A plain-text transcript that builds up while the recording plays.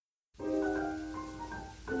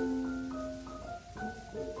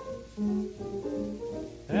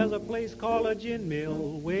There's a place called a gin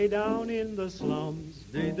mill way down in the slums.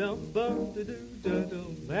 There's a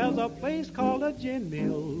place called a gin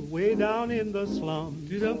mill way down in the slums.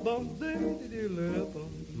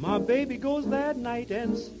 My baby goes that night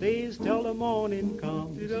and stays till the morning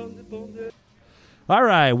comes. All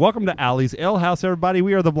right, welcome to Allie's Alehouse, everybody.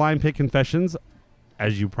 We are the Blind Pig Confessions,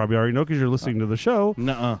 as you probably already know because you're listening to the show.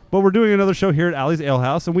 Nuh-uh. But we're doing another show here at Allie's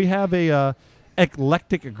Alehouse, and we have a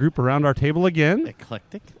eclectic group around our table again.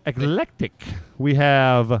 Eclectic? Eclectic. We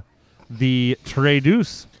have the Trey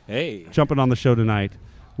Deuce jumping on the show tonight.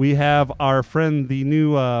 We have our friend, the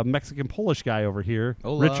new Mexican-Polish guy over here,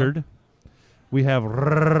 Hola. Richard. We have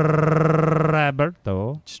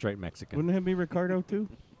Roberto. Straight Mexican. Wouldn't it be Ricardo, too?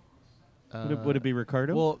 Would it be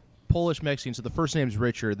Ricardo? Well, Polish Mexican. So the first name's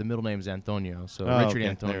Richard, the middle name's Antonio. So Richard okay.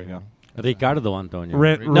 Antonio. There you go. Ricardo Antonio.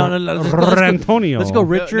 Antonio. Let's go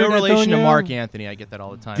Richard No relation Antonio. to Mark Anthony. I get that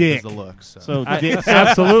all the time. Dick. Because the looks. So.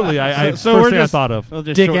 Absolutely. First thing I thought of. We'll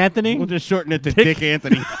just Dick Anthony? We'll just shorten it to Dick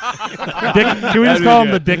Anthony. Dick, can we just call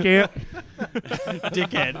him the Dick Ant?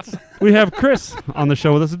 Dickheads. We have Chris on the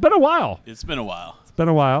show with us. It's been a while. It's been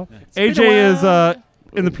a while. AJ is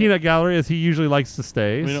in the peanut gallery as he usually likes to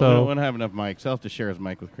stay. We don't have enough mics. I'll have to share his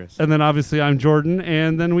mic with Chris. And then obviously I'm Jordan,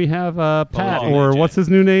 and then we have Pat, G. or AJ. what's his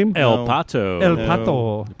new name? El Pato. El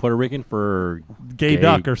Pato. Puerto Rican for Gay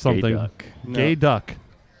duck or something. Gay duck. Gay duck.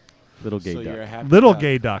 Little gay So you're a duck. happy Little duck.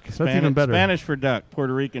 gay duck. That's even better. Spanish for duck.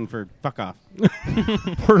 Puerto Rican for fuck off.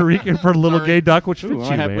 Puerto Rican for little Sorry. gay duck, which Ooh, fits we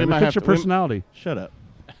you, might man. It have fits your to- personality. Shut up.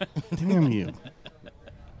 Damn you.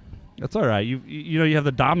 That's all right. You know you have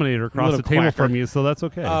the Dominator across Little the table quacker. from you, so that's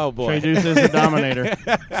okay. Oh boy. Trey Deuce is the Dominator.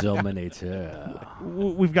 Dominator.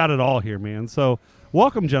 We've got it all here, man. So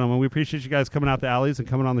welcome, gentlemen. We appreciate you guys coming out to Alley's and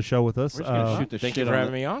coming on the show with us. We're just gonna shoot the Thank shit you for on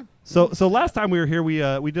having it. me on. So last time we were here, we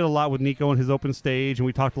did a lot with Nico and his open stage, and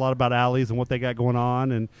we talked a lot about Alley's and what they got going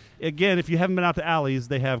on. And again, if you haven't been out to Alley's,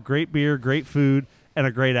 they have great beer, great food, and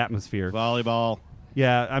a great atmosphere. Volleyball.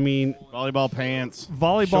 Yeah, I mean, Volleyball pants.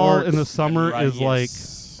 volleyball in the Shorts. summer Right, is like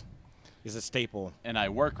Is a staple. And I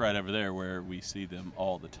work right over there where we see them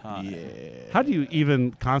all the time. Yeah. how do you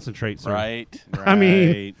even concentrate, sir? Right? I mean,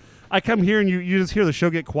 Right. I come here and you just hear the show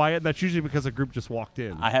get quiet. And that's usually because a group just walked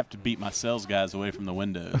in. I have to beat my sales guys away from the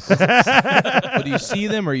windows. But do you see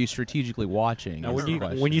them, or are you strategically watching? Now, is the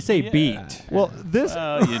question. when you say Yeah. beat, well, this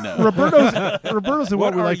You know. Roberto's in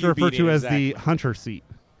what we are like to you refer to beating as the exactly? hunter seat,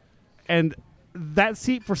 and that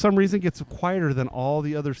seat for some reason gets quieter than all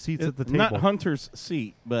the other seats at the table. Not Hunter's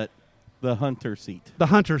seat, but the Hunter seat. The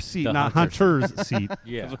hunter seat, The not hunter hunter's seat,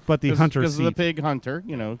 yeah. but the hunter Because of the seat. pig hunter,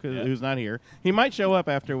 who's not here. He might show up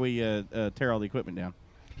after we tear all the equipment down.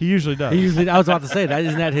 He usually does. I was about to say that.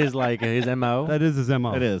 Isn't that his his MO? That is his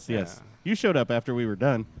MO. It is, yes. You showed up after we were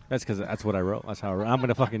done. That's because that's what I wrote. That's how I wrote. I'm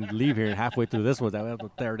gonna fucking leave here halfway through this one. That I have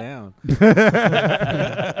to tear down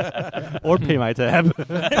or pay my tab.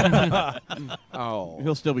 Oh,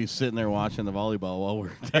 He'll still be sitting there watching the volleyball while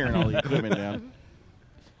we're tearing all the equipment down.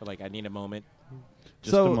 like I need a moment.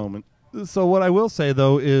 Just So- a moment. So what I will say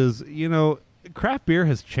though is, craft beer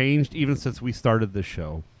has changed even since we started this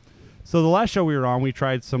show. So the last show we were on, we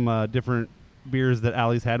tried some different beers that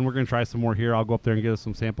Alley's had, and we're going to try some more here. I'll go up there and get us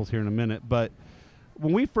some samples here in a minute. But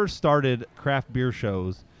when we first started craft beer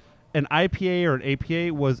shows, an IPA or an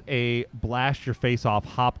APA was a blast your face off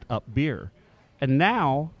hopped up beer. And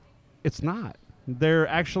now it's not. They're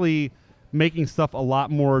actually making stuff a lot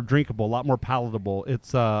more drinkable, a lot more palatable.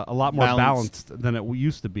 It's a lot more balanced than it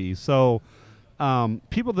used to be. So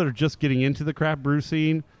people that are just getting into the craft brew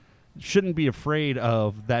scene shouldn't be afraid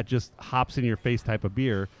of that just hops in your face type of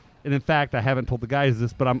beer. And in fact, I haven't told the guys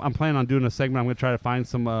this, but I'm planning on doing a segment. I'm going to try to find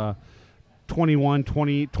some 21 to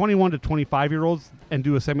 25-year-olds and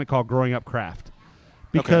do a segment called Growing Up Craft.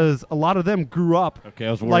 Because a lot of them grew up. Okay,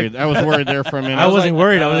 I was worried. I was worried there for a minute. I wasn't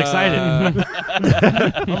worried. I was excited.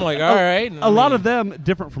 I'm like, all right. A lot of them,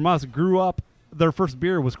 different from us, grew up, their first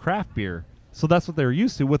beer was craft beer. So that's what they were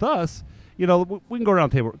used to. With us, we can go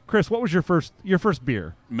around the table. Chris, what was your first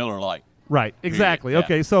beer? Miller Lite. Right, exactly. Yeah.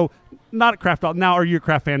 Okay, so not a craft. Now, are you a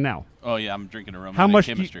craft fan now? Oh, yeah, I'm drinking a Roman How much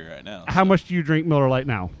do you- chemistry right now. How much do you drink Miller Lite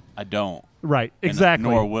now? I don't. Right, And exactly.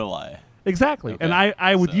 nor will I. Exactly. Okay, And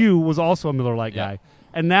I with so- you, was also a Miller Lite Yeah. guy.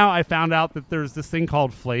 And now I found out that there's this thing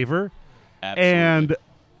called flavor. Absolutely. And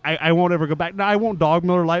I won't ever go back. Now, I won't dog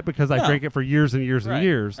Miller Lite because I No. drank it for years and years and Right,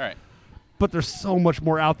 years. Right. But there's so much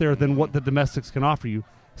more out there than what the domestics can offer you.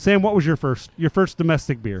 Sam, what was your first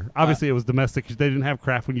domestic beer? Obviously, it was domestic because they didn't have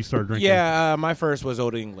craft when you started drinking. Yeah, my first was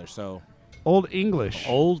Old English, so Old English.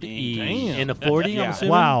 Old E Damn. in a 40. Yeah. I'm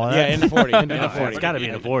assuming. Wow. Yeah, in the 40. In the It's 40. got to be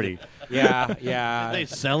in a 40. Yeah. They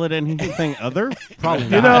sell it in anything other? Probably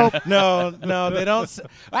You not. know, No, they don't.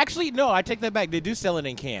 Actually, no, I take that back. They do sell it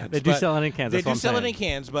in cans. They do but- sell it in cans. They That's do what I'm sell it saying. in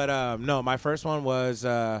cans, but no, my first one was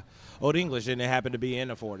Old English, and it happened to be in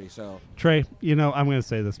a 40. So Trey, I'm going to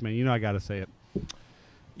say this, man. I got to say it.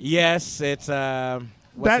 yes, it's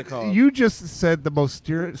what's it called? You just said the most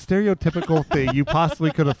stereotypical thing you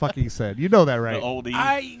possibly could have fucking said. You know that, right? The old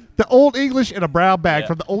E. The Old English in a brown bag Yeah.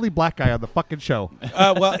 from the only black guy on the fucking show.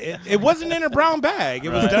 Well, it wasn't in a brown bag. It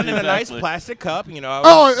was Right, done in a nice exactly. plastic cup.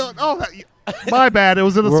 My bad. It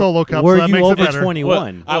was in a solo cup, Were so that you makes over it better.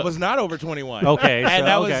 21? I was not over 21. Okay, and so-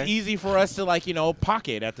 that okay. was easy for us to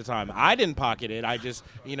pocket at the time. I didn't pocket it. I just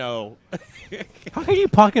How can you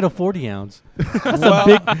pocket a 40 ounce?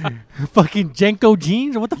 well, Fucking Jenko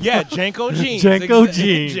jeans or what the yeah, fuck? Janko jeans. Janko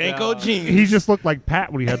jeans. Janko jeans. He just looked like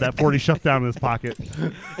Pat when he had that 40 shoved down in his pocket.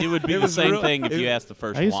 It would be It the was same real- thing if it- you asked the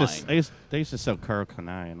first They line. used to sell Carl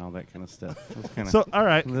Kanai and all that kind of stuff. It was kinda, So, all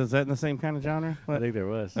right, is that in the same kind of genre? I think there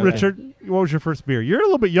was. Richard, what was your first beer? You're a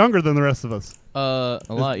little bit younger than the rest of us. A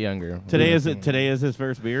lot younger. Today is his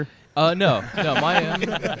first beer. No, my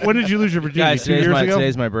When did you lose your virginity? guys. 2 years ago?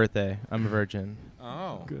 Today's my birthday. I'm a virgin.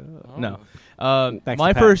 Oh. No, Thanks my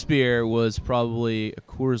to Pat. first beer was probably a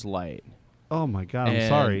Coors Light. Oh my God! I'm And-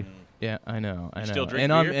 sorry. Yeah, I know. still drink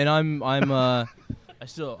and beer?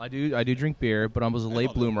 I do drink beer, but I was a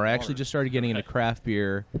late bloomer. I actually just started getting into craft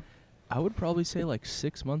beer. I would probably say like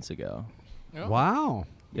 6 months ago. Wow.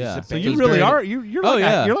 Yeah. So It you was really very- are. You're Oh, like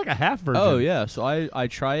yeah. you're like a half virgin. Oh yeah, so I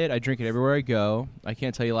try it. I drink it everywhere I go. I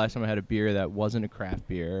can't tell you last time I had a beer that wasn't a craft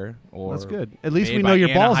beer. Or That's good. At least made we know by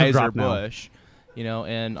your balls have dropped now. Anheuser-Busch,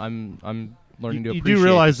 and I'm learning to You appreciate do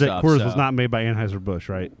realize the that stuff, Coors so. was not made by Anheuser-Busch,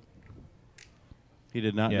 right? He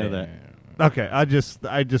did not Yeah, know yeah, that. yeah. Okay, I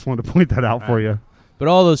just wanted to point that out for you. But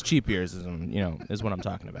all those cheap beers is what I'm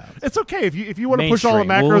talking about. It's okay if you want to push all the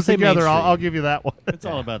Mainstream. macros We'll say together. I'll mainstream. give you that one. It's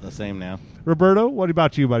all about the same now. Roberto, what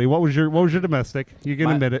about you, buddy? What was your domestic? You can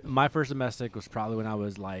admit it. My first domestic was probably when I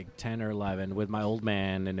was like 10 or 11 with my old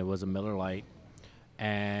man, and it was a Miller Lite.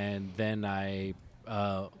 And then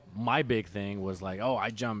my big thing was like, I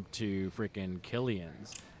jumped to freaking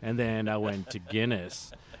Killian's, and then I went to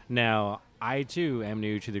Guinness. Now, I too am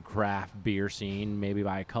new to the craft beer scene, maybe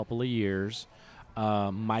by a couple of years.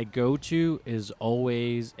 My go-to is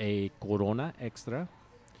always a Corona Extra.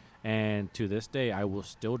 And to this day, I will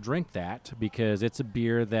still drink that because it's a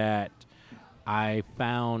beer that I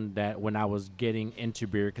found that when I was getting into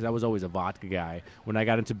beer, because I was always a vodka guy, when I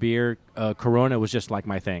got into beer, Corona was just like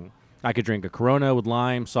my thing. I could drink a Corona with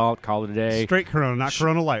lime, salt, call it a day. Straight Corona, not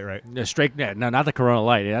Corona Light, right? Straight, no, not the Corona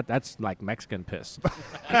Light. That's like Mexican piss.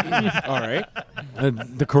 All right.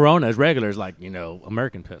 The Corona is regular, is like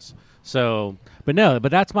American piss. So, but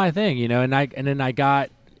that's my thing, and then I got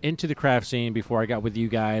into the craft scene before I got with you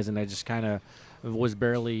guys, and I just kind of was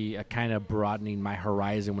barely kind of broadening my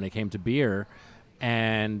horizon when it came to beer,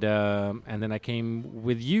 and then I came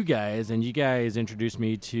with you guys, and you guys introduced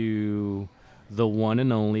me to the one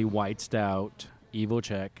and only White Stout Evo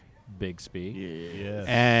Czech Bixby. Yes.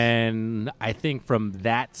 And I think from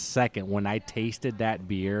that second, when I tasted that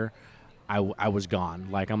beer, I was gone.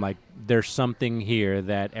 I'm like, there's something here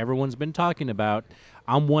that everyone's been talking about.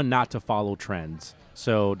 I'm one not to follow trends,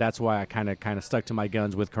 so that's why I kind of stuck to my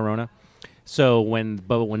guns with Corona. So when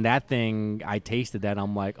that thing, I tasted that,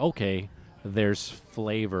 I'm like, okay, there's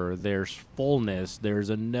flavor, there's fullness, there's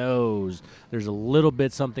a nose, there's a little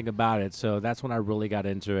bit something about it. So that's when I really got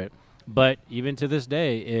into it. But even to this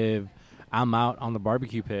day, if I'm out on the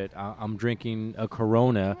barbecue pit, I'm drinking a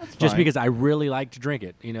Corona just fine. because I really like to drink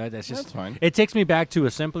it. That's just That's fine. It takes me back to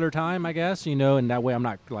a simpler time, I guess. And that way I'm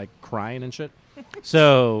not like crying and shit.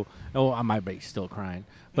 So, I might be still crying,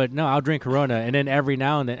 but no, I'll drink Corona, and then every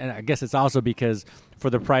now and then, and I guess it's also because for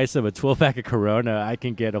the price of a 12-pack of Corona, I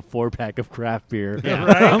can get a 4-pack of craft beer. Yeah.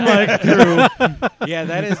 I'm like, Drew. Yeah,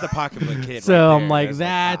 that is the pocketbook kid. So right I'm there. like,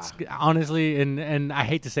 That's honestly, and I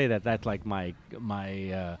hate to say that that's like my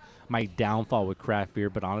downfall with craft beer,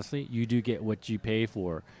 but honestly, you do get what you pay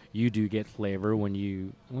for. You do get flavor when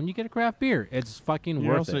you get a craft beer. It's fucking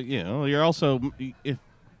You're worth also, it. you're also, if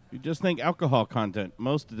you just think alcohol content,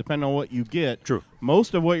 depending on what you get. True.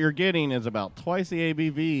 Most of what you're getting is about twice the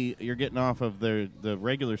ABV you're getting off of the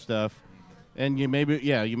regular stuff, and you may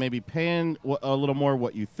be paying a little more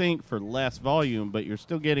what you think for less volume, but you're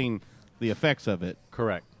still getting the effects of it.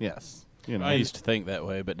 Correct. Yes. I used to think that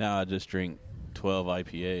way, but now I just drink 12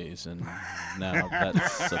 IPAs, and now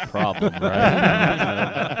that's a problem,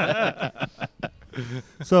 right?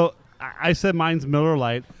 So I said mine's Miller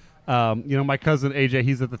Lite. My cousin AJ,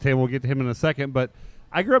 he's at the table. We'll get to him in a second. But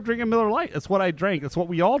I grew up drinking Miller Lite. That's what I drank. That's what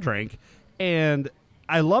we all drank. And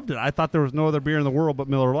I loved it. I thought there was no other beer in the world but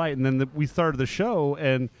Miller Lite. And then we started the show,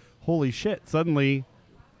 and holy shit, suddenly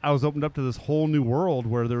I was opened up to this whole new world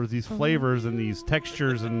where there was these flavors and these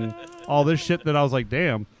textures and all this shit that I was like,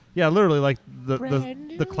 damn. Yeah, literally, like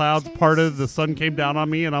the clouds parted, the sun came down on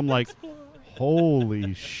me, and I'm like,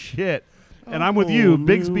 holy shit. And I'm with you.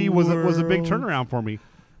 Bigsby was a big turnaround for me.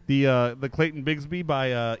 The Clayton Bigsby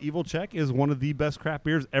by Evil Check is one of the best craft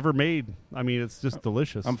beers ever made. I mean, it's just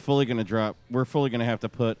delicious. We're fully going to have to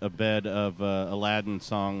put a bed of Aladdin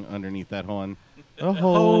song underneath that one. A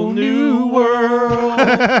whole new world.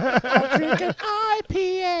 I'm drinking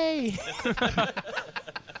IPA.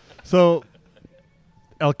 So,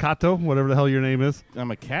 El Cato, whatever the hell your name is.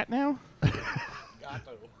 I'm a cat now?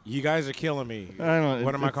 You guys are killing me. I don't know.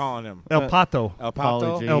 What am I calling him? El Pato. El Pato?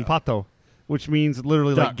 Paulie G. El Pato, which means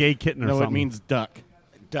literally Duck. like gay kitten or No, something. it means duck.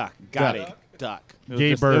 Duck. Got Duck. it. Duck.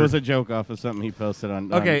 Gay bird. It was a joke off of something he posted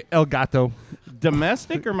on. Okay, El Gato.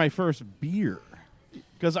 Domestic or my first beer?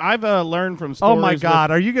 Because I've learned from stories. Oh my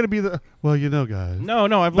God, are you going to be the? Well, guys. No,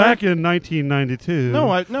 I've Back learned. in 1992.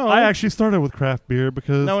 No. I actually started with craft beer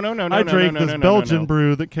because No, I drank this Belgian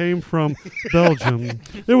brew that came from Belgium.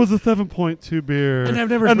 It was a 7.2 beer, And I've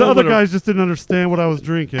never the smelled other it. guys just didn't understand what I was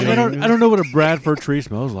drinking. I don't know what a Bradford tree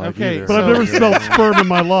smells like. Okay, either. But I've never smelled sperm in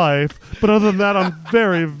my life. But other than that, I'm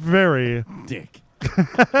very, very. dick.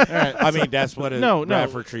 I mean, that's what a No.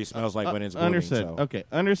 Bradford tree smells like when it's blooming. Understood. So. Okay,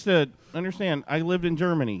 understood. Understand. I lived in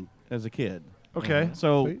Germany as a kid. Okay,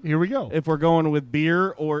 So see, here we go. if we're going with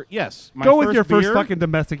beer or yes, my Go first with your first beer, fucking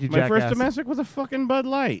domestic, you My first jackass. domestic was a fucking Bud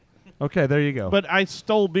Light. Okay, there you go. But I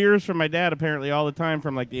stole beers from my dad apparently all the time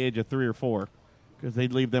from like the age of 3 or 4 because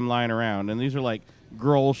they'd leave them lying around. And these are like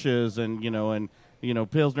Grolsches and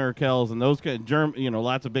Pilsner Kells and those kind of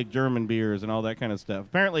lots of big German beers and all that kind of stuff.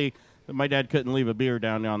 Apparently, my dad couldn't leave a beer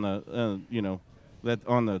down on the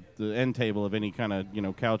on the end table of any kind of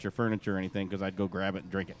couch or furniture or anything because I'd go grab it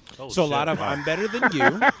and drink it. So a lot of I'm better than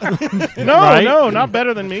you. No, not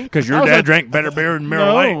better than me. Because your dad drank better beer than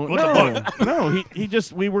Miller Lite. What the fuck? No, he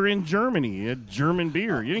just we were in Germany. He had German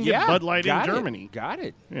beer. You didn't get Bud Light in Germany. Got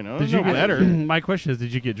it. Did you get better? My question is,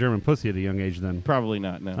 did you get German pussy at a young age then? Probably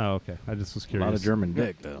not. No. Oh, okay. I just was A curious. lot of German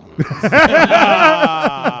dick, though.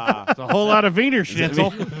 It's a whole lot of Wiener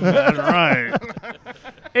Schnitzel. That's right.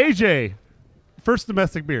 AJ, first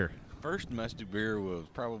domestic beer. First domestic beer was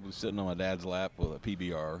probably sitting on my dad's lap with a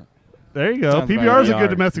PBR. There you go. Sounds PBR is a right. good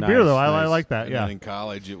domestic beer, Nice, though. I nice. like that. And Yeah. then in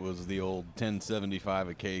college, it was the old 1075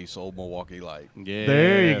 a case Old Milwaukee Light. Yes.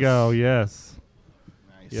 There you go. Yes.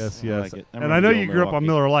 Nice. Yes. I like it. I And I know remember you the grew up on Milwaukee.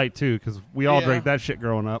 Miller Lite, too, because we all Yeah. drank that shit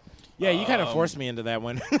growing up. Yeah, you kind of forced me into that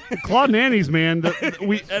one. Claude Nanny's, man.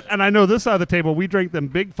 And I know this side of the table, we drank them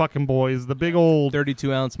big fucking boys, the big old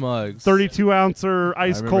 32-ounce mugs. 32-ouncer,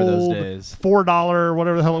 ice remember those cold, days. $4,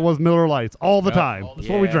 whatever the hell it was, Miller Lights, all the time. That's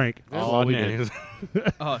what we Yeah. drank. Oh, we did.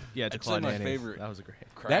 Oh, yeah, I'd say Claude my Nanny's. favorite That was a great.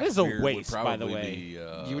 Craft That is a beer would waste, by the probably way.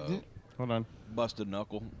 be, You wouldn't? Hold on. Busted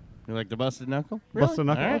Knuckle. You like the busted knuckle? Busted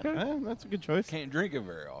Knuckle, All right. okay. That's a good choice. Can't drink it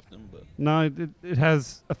very often, but No, it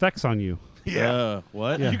has effects on you.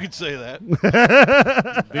 What? Yeah. you could say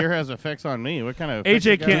that. Beer has effects on me. What kind of effects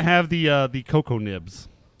AJ you got? can't have the cocoa nibs.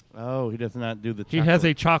 Oh, he does not do the. He has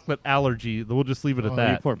a chocolate allergy. We'll just leave it at You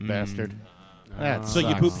that. poor bastard. That So you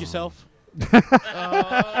sucks. poop yourself?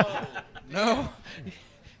 No,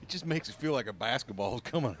 it just makes it feel like a basketball is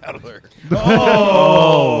coming out of there.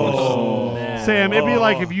 Sam, it'd be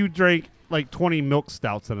like if you drank like 20 milk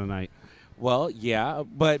stouts in a night. Well, yeah,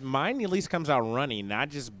 but mine at least comes out runny, not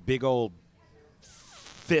just big old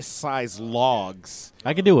fist-sized logs.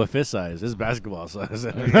 I could do a fist size. This is basketball size.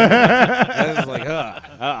 That's like,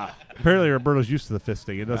 Apparently, Roberto's used to the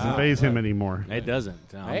fisting. It doesn't phase him anymore. It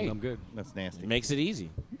doesn't. No, Hey. I'm good. That's nasty. it makes it easy.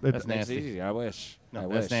 That's Makes it nasty. easy. I wish. I No,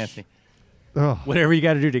 wish. that's nasty. Oh, Whatever you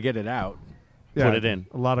got to do to get it out, yeah, put it in.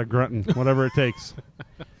 A lot of grunting, whatever it takes.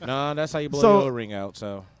 No, that's how you blow So- your ring out.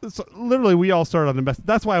 So So literally, we all started on the best.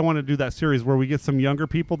 That's why I want to do that series where we get some younger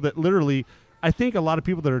people that literally, I think a lot of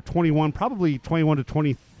people that are 21, probably 21 to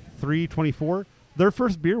 23, 24, their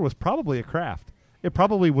first beer was probably a craft. It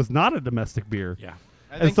probably was not a domestic beer. Yeah.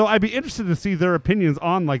 And so I'd be interested to see their opinions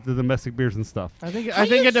on like the domestic beers and stuff. I think How it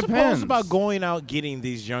do you depends. suppose about going out getting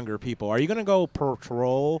these younger people? Are you going to go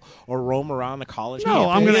patrol or roam around the college? No,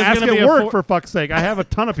 I'm going to He's ask gonna be at a work four- for fuck's sake. I have a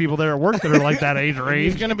ton of people there at work that are like that age He's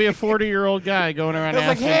range. going to be a 40-year-old guy going around It's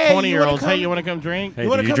like, asking hey, 20-year-olds, you hey, wanna you come- want to come drink? Hey, You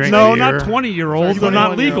wanna do you come drink No, beer? not 20-year-olds. They're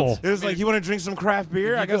not legal. It was like, you want to drink some craft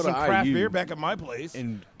beer? I you got go some to craft IU beer back at my place.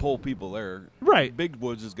 And pull people there. Right. Big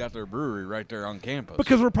Woods has got their brewery right there on campus.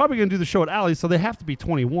 Because we're probably going to do the show at Alley's, so they have to be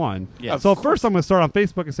 21. Yeah. So first I'm going to start on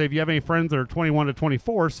Facebook and say, if you have any friends that are 21 to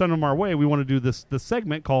 24, send them our way. We want to do this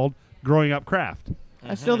segment called Growing Up Craft.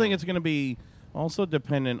 I still think it's going to be also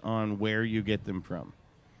dependent on where you get them from.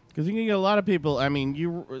 Because you can get a lot of people. I mean,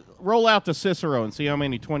 you roll out to Cicero and see how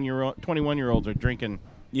many 21-year-olds are drinking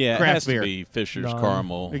Yeah, craft it has beer. to be Fisher's No.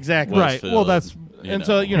 Caramel. Exactly. Right. Well, that's And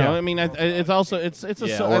so I mean, it's also it's a.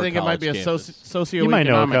 Yeah, I or think it might be a college campus. socioeconomic You might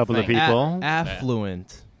know a couple of thing. people.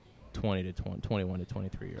 Affluent 21 to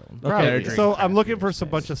 23 year old. Okay, so I'm looking for some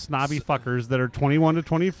bunch of snobby fuckers that are 21 to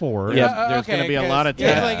 24. Yeah, there's going to be a lot of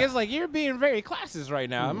Yeah, tests. it's like you're being very classist right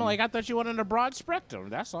now. I'm like, I thought you wanted a broad spectrum.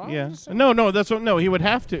 That's all. Yeah. No, that's what. No, he would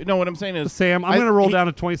have to. No, what I'm saying is, Sam, I'm going to roll down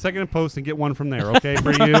a 20-second post and get one from there, okay,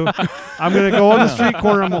 for you. I'm going to go on the street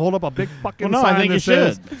corner. I'm going to hold up a big fucking Well, no, I sign think that you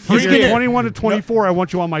says, should. if you're 21 to 24, I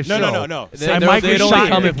want you on my show. No. I might they'd get only shot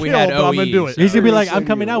come and if we killed, had but I'm going to do OEs. it. He's gonna be like, Saying I'm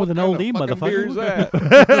coming out what with an kind old of E, fucking beer is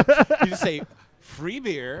motherfucker. that? You just say free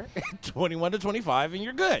beer, 21 to 25, and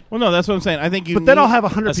you're good. well, no, that's what I'm saying. I think you. But then need- I'll have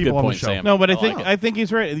 100 That's a people good on the point, show. Sam. No, but I I think like I think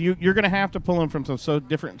he's right. You're going to have to pull him from some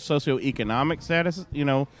different socioeconomic status,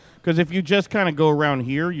 because if you just kind of go around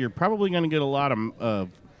here, you're probably going to get a lot of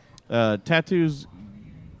tattoos,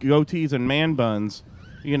 goatees, and man buns,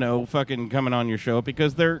 fucking coming on your show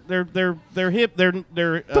because they're hip. They're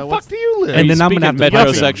The fuck do you live? And then I'm gonna have to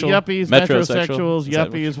metrosexual, yuppies, metrosexual, metrosexuals, Is that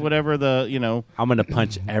what yuppies, whatever the. I'm gonna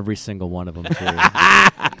punch every single one of them too.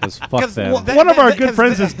 Because fuck them. One of our good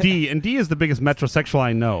friends is D, and D is the biggest metrosexual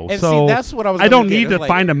I know. And so see, that's what I was I don't gonna get. need to It's like-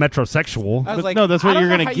 find a metrosexual. I was But like, no, that's what I don't you're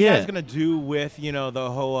know gonna how you guys get. gonna do with the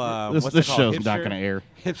whole This what's it called? show's Hipster- not going to air.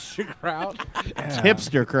 hipster crowd. It's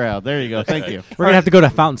hipster crowd. There you go. Thank you. We're gonna have to go to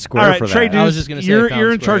Fountain Square All right, for Trey, that. I was Deuce, just gonna say you're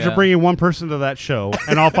Fountain in Square, charge of yeah. bringing one person to that show,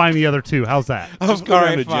 and I'll find the other two. How's that? Just go All down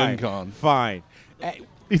right, to fine. Gen Con. Fine.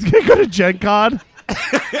 He's gonna go to Gen Con.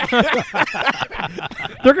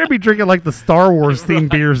 They're gonna be drinking like the Star Wars themed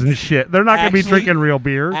beers and shit. They're not gonna be Actually- drinking real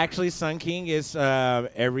beer. Actually, Sun King is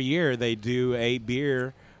every year they do a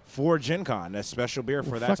beer for Gen Con, a special beer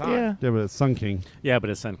for that Fuck time. yeah. Yeah, but it's Sun King. Yeah, but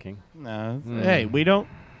it's Sun King. No. Hey, we don't.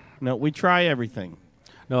 No, we try everything.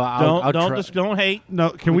 No, I'll Don't try- just don't hate.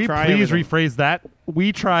 No, can we try please everything. rephrase that?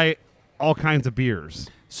 We try all kinds of beers.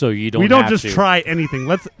 So you don't. We don't have just to. try anything.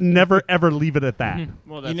 Let's never ever leave it at that.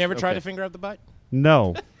 Well, You never tried to finger up the butt?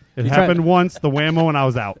 No, it You happened tried- once. The whammo, and I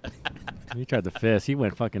was out. He tried the fist. He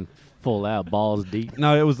went fucking full out, balls deep.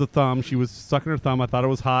 No, it was the thumb. She was sucking her thumb. I thought it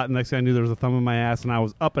was hot. And next thing I knew, there was a thumb in my ass, and I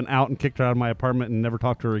was up and out and kicked her out of my apartment and never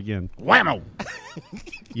talked to her again. Whammo!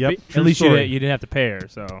 Yep. At true least story. you didn't have to pay her,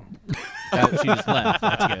 so. She just left.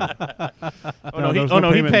 That's good. No, there was he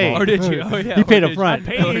payment paid. involved. Or did you? Oh, yeah. He paid or up did front.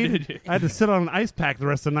 You? Or did you? I had to sit on an ice pack the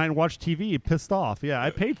rest of the night and watch TV. Pissed off. Yeah, I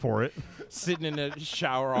paid for it. Sitting in the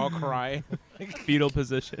shower all crying. Fetal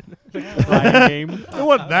position. Lion game. It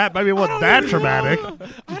wasn't that. I mean, it wasn't that traumatic.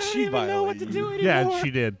 I don't even know what to do anymore. Yeah,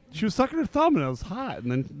 she did. She was sucking her thumb and it was hot.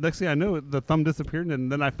 And then next thing I knew, the thumb disappeared and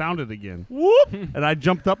then I found it again. Whoop! And I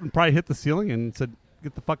jumped up and probably hit the ceiling and said,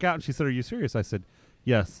 "Get the fuck out!" And she said, "Are you serious?" I said,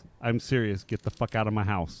 "Yes, I'm serious. Get the fuck out of my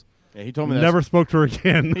house." Yeah, he told me Never spoke to her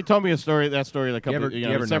again. He told me that story a couple, ever- you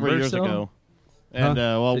have her several number years still? ago. And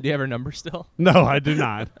Did you have her number still? No, I do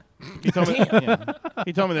not. he told me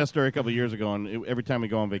he told me that story a couple of years ago. And every time we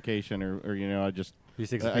go on vacation, or I just He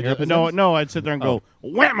sticks his I finger up just, his no, ass? I'd sit there and go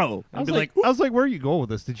whammo. I was like, "Where are you going with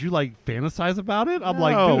this? Did you like fantasize about it?" I'm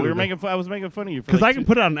like, "No, "Dude, we were making. I was making fun of you because I can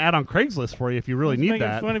put out an ad on Craigslist for you if you really need making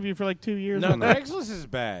that." fun of you for like 2 years. No, on that. Craigslist is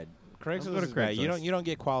bad. Craigslist go to is bad. Craigslist. You don't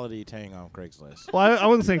get quality tang on Craigslist. Well, I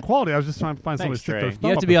wasn't saying quality. I was just trying to find somebody to stick their Trey. thumb You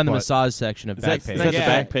have up to be his on the butt. massage section of Is that- Backpage. is that the Yeah,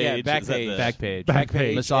 back page? yeah, Is back that page. the- Backpage. Back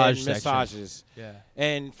page. Massage and section. massages. Yeah.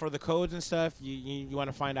 And for the codes and stuff, you want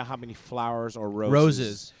to find out how many flowers or roses.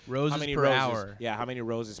 Roses. How Roses many per roses? hour. Yeah, how many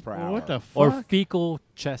roses per hour? What the fuck? Or fecal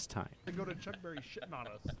chest time. Go to Chuck Berry shitting on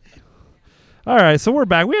us. All right, so we're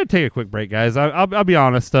back. We had to take a quick break, guys. I'll be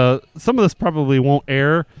honest. Some of this probably won't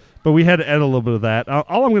air, but we had to edit a little bit of that.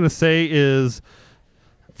 All I'm going to say is,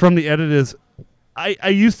 from the edit is, I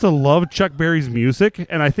used to love Chuck Berry's music,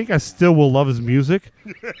 and I think I still will love his music,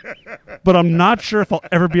 but I'm not sure if I'll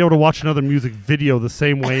ever be able to watch another music video the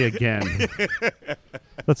same way again.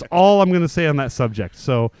 That's all I'm going to say on that subject.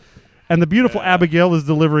 So, and the beautiful Abigail is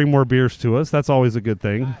delivering more beers to us. That's always a good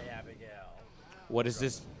thing. What is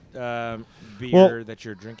this beer Well- that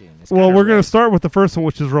you're drinking? It's Well, kinda we're going red. to start with the first one,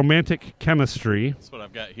 which is Romantic Chemistry. That's what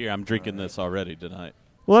I've got here. I'm drinking this already tonight.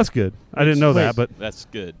 Well, that's good. I didn't know that, but That's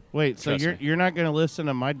good. Wait, so Trust me. you're not going to listen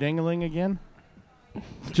to my dingling again?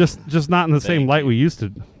 just not in the same Thank light you. we used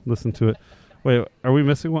to listen to it. Wait, are we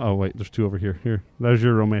missing one? Oh, wait, there's two over here. Here, there's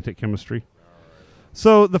your Romantic Chemistry.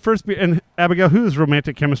 So the first beer, and Abigail, who is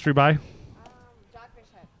Romantic Chemistry by?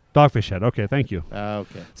 Dogfish Head. Okay, thank you.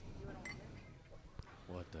 Okay.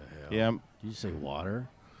 What the hell? Yeah. Did you say water?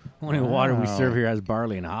 Only water we serve here has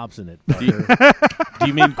barley and hops in it. Do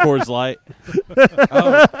you mean Coors Light?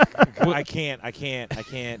 Oh, I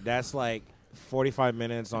can't. That's like 45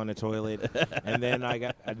 minutes on the toilet, and then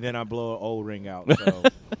I blow an O-ring out. So.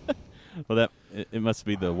 Well, it must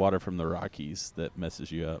be the water from the Rockies that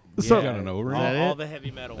messes you up. So, You got an O-ring? all the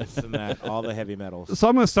heavy metals in that. All the heavy metals. So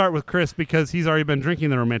I'm going to start with Chris because he's already been drinking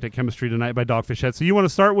the Romantic Chemistry tonight by Dogfish Head. So you want to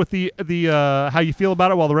start with the how you feel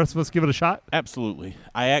about it while the rest of us give it a shot? Absolutely.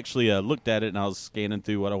 I actually looked at it and I was scanning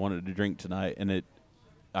through what I wanted to drink tonight, and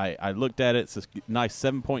I looked at it. It's a nice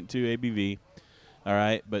 7.2 ABV. All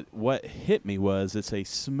right, but what hit me was it's a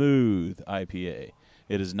smooth IPA.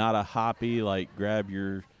 It is not a hoppy like grab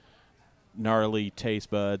your gnarly taste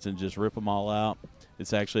buds and just rip them all out.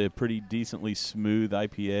 It's actually a pretty decently smooth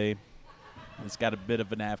IPA. It's got a bit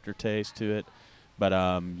of an aftertaste to it, but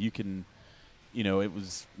you can, it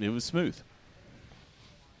was smooth.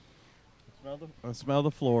 I smell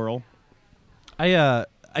the floral. I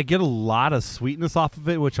get a lot of sweetness off of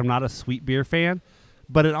it, which I'm not a sweet beer fan,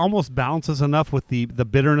 but it almost balances enough with the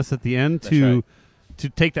bitterness at the end to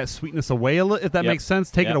take that sweetness away a little, if that makes sense.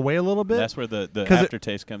 Take it away a little bit. That's where the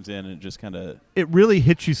aftertaste comes in, and it just kind of... It really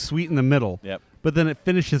hits you sweet in the middle. Yep. But then it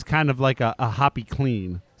finishes kind of like a hoppy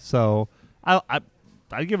clean. So I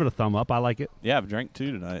give it a thumb up. I like it. Yeah, I've drank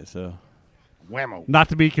 2 tonight, so... Whammo. Not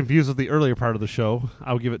to be confused with the earlier part of the show.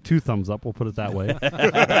 I would give it 2 thumbs up. We'll put it that way.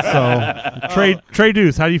 So, Trey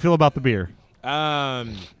Deuce, how do you feel about the beer?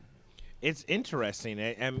 It's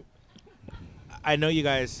interesting. I know you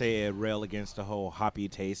guys say it rail against the whole hoppy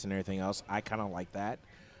taste and everything else. I kind of like that.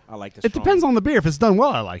 I like the. It depends on the beer. If it's done well,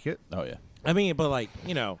 I like it. Oh yeah. I mean, but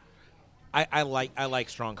I like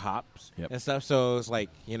strong hops and stuff. So it's like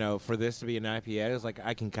for this to be an IPA, it's like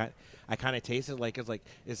I kind of taste it like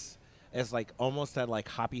it's like almost that like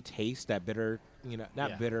hoppy taste, that bitter,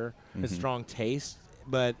 not bitter, but strong taste.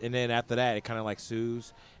 And then after that, it kind of like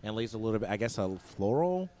soothes and leaves a little bit, I guess, a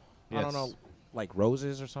floral. Yes. I don't know, like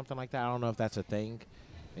roses or something like that. I don't know if that's a thing.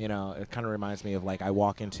 It kind of reminds me of like I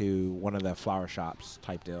walk into one of the flower shops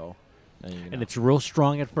type deal. And it's real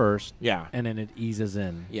strong at first. Yeah. And then it eases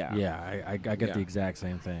in. Yeah. Yeah, I get the exact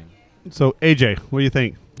same thing. So, AJ, what do you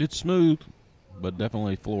think? It's smooth, but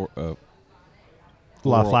definitely a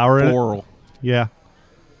lot of flour in it? floral. Yeah.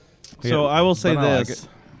 So I will say But I like this.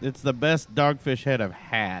 It's the best Dogfish Head I've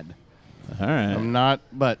had. All right. I'm not,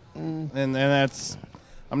 but and that's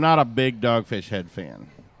I'm not a big Dogfish Head fan,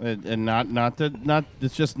 and not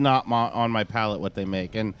it's just not on my palate what they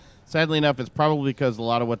make. And sadly enough, it's probably because a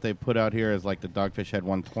lot of what they put out here is like the Dogfish Head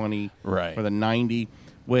 120 Right. or the 90,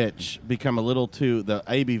 which become a little too the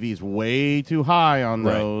ABV is way too high on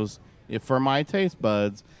Right. those for my taste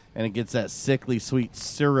buds, and it gets that sickly sweet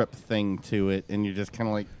syrup thing to it, and you're just kind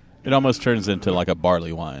of like. It almost turns into like a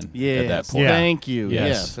barley wine at that point. Thank you. Yes.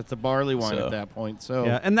 Yes, it's a barley wine So- at that point. So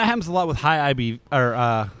Yeah, and that happens a lot with high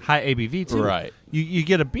high ABV too. Right. You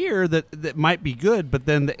get a beer that might be good, but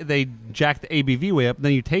then they jack the ABV way up. And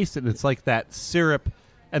then you taste it, and it's like that syrup,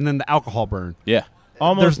 and then the alcohol burn. Yeah.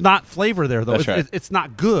 almost There's not flavor there though. That's right. It's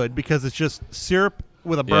not good because it's just syrup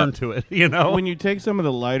with a burn Yeah. to it. You know. when you take some of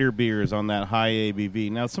the lighter beers on that high ABV.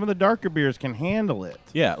 Now, some of the darker beers can handle it.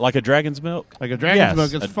 Yeah, like a dragon's milk. Like a Dragon's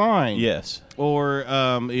Yes. Milk is fine. Yes. Or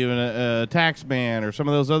even a Tax Man or some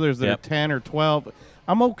of those others that Yep. are 10 or 12.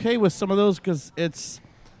 I'm okay with some of those because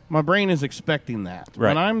my brain is expecting that.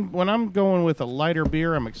 Right. When I'm going with a lighter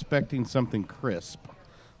beer, I'm expecting something crisp,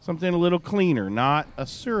 something a little cleaner, not a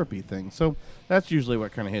syrupy thing. So that's usually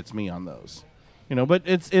what kind of hits me on those. But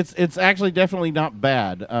it's actually definitely not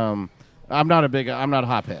bad. I'm not a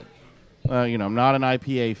hophead. I'm not an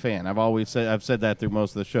IPA fan. I've said that through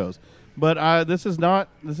most of the shows. But this is not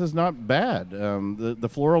bad. The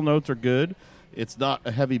floral notes are good. It's not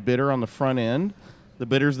a heavy bitter on the front end. The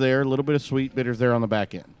bitter's there, a little bit of sweet bitter's there on the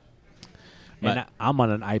back end. And I'm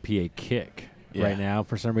on an IPA kick Yeah. right now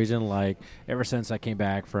for some reason. Like ever since I came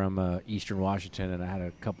back from Eastern Washington and I had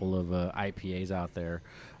a couple of IPAs out there,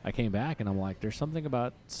 I came back and I'm like, there's something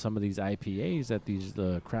about some of these IPAs that these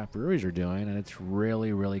craft breweries are doing, and it's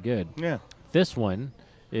really, really good. Yeah. This one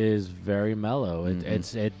is very mellow.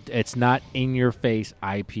 It's not in your face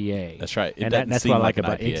IPA. That's right. It and doesn't that's seem what I like like an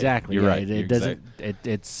about IPA. exactly. You're yeah, right. It You're doesn't.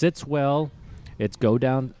 It sits well. It goes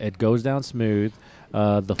down smooth.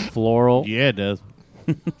 The floral. Yeah, it does.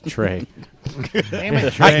 Trey. Damn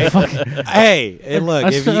it, Trey. Hey,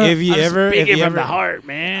 look, if you ever heart,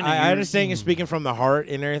 man. I understand you're speaking from the heart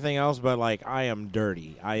and everything else, but like I am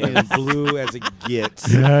dirty. I am blue as it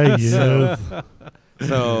gets. yeah.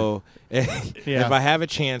 So If I have a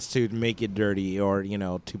chance to make it dirty or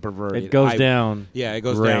to pervert it, It goes down. Yeah, it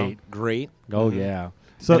goes Great. down great. Oh yeah.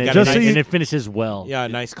 So and it, just so and you, it finishes well. Yeah, a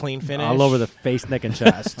nice clean finish All over the face, neck, and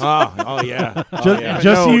chest. Oh yeah. just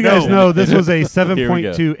so you guys no. know, this was a Here we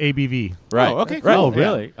go. 7.2 ABV. Right. Oh, okay, Right. cool. Oh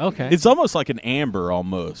really? Okay. It's almost like an amber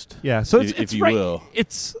almost. Yeah, so If it's you right. will.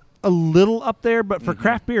 It's a little up there, but for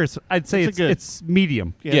craft beers, I'd say It's a good- it's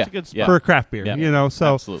medium Yeah, it's a good spot. Yeah. for a craft beer. Yeah.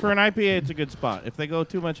 So Absolutely. For an IPA, it's a good spot. If they go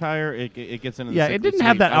too much higher, it gets into the yeah, sickly it didn't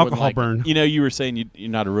have state. that I wouldn't alcohol like it. burn. You were saying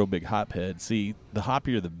you're not a real big hop head. See, the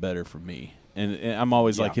hoppier the better for me. And I'm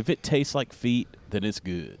always like, if it tastes like feet, then it's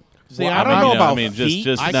good. See, Well, I I don't don't know know about about feet.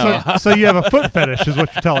 Just I no. can't- So you have a foot fetish, is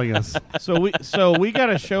what you're telling us. So we got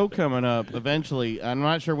a show coming up eventually. I'm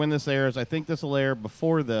not sure when this airs. I think this will air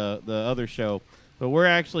before the other show. But we're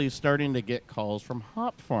actually starting to get calls from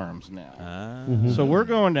hop farms now. So we're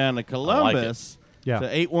going down to Columbus Yeah. to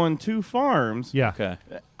 812 Farms. Yeah. Okay.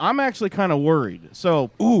 I'm actually kind of worried.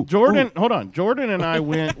 So Jordan, hold on. Jordan and I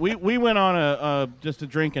went. We went on a just a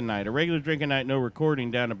drinking night, a regular drinking night, no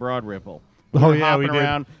recording, down to Broad Ripple. Oh, were yeah, we hopping did.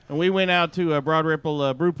 around, and we went out to a Broad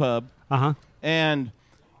Ripple brew pub, Uh-huh. and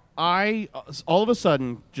I all of a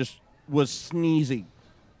sudden just was sneezing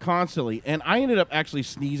constantly, and I ended up actually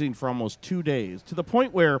sneezing for almost 2 days, to the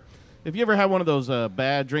point where if you ever had one of those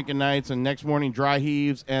bad drinking nights and next morning dry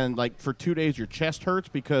heaves, and like for 2 days your chest hurts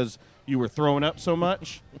because you were throwing up so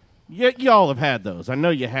much, y'all have had those. I know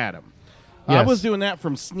you had them. I Yes. was doing that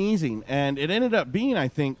from sneezing, and it ended up being, I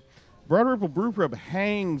think, Broad Ripple Brew Pub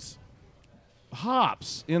hangs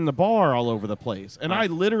hops in the bar all over the place, and I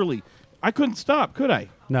couldn't stop, could I?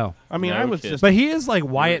 No. I mean, No I was kidding. just. But he is like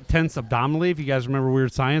Wyatt tense abdominally, if you guys remember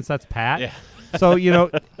Weird Science. That's Pat. Yeah. So,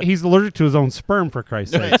 he's allergic to his own sperm, for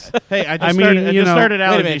Christ's sake. Hey, I just I mean, started. I you just know- started Wait a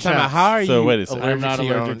allergy minute, time out. shots. How are So you? wait a second. I'm not to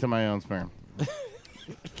your allergic own- to my own sperm.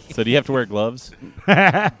 So do you have to wear gloves?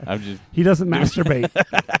 I'm just. He doesn't masturbate.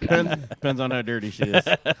 Depends on how dirty she is.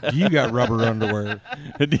 You got rubber underwear.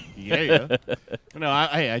 Yeah. No,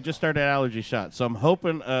 I just started allergy shots, so I'm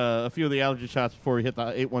hoping a few of the allergy shots before we hit the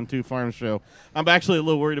 812 Farm show. I'm actually a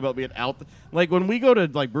little worried about being out. Like when we go to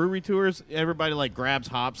like brewery tours, everybody like grabs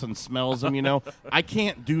hops and smells them. I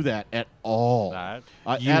can't do that at all.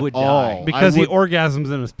 You at would all. die. Because I he would,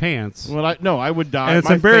 orgasms in his pants. well, I would die. And it's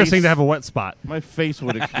My embarrassing face- to have a wet spot. My face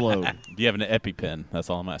would explode. Do you have an EpiPen? That's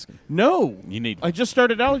all I'm asking. No, You need. I just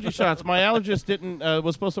started allergy shots. My allergist didn't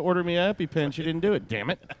was supposed to order me an EpiPen. She didn't do it. Damn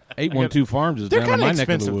it. 812 Farms is They're down in kinda my neck of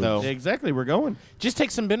the expensive, woods. though. Exactly. We're going. Just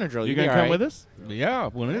take some Benadryl. You gonna come with us? Yeah,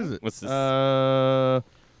 when is it? What's this? Well,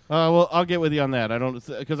 I'll get with you on that. I don't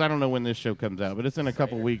because I don't know when this show comes out, but it's in a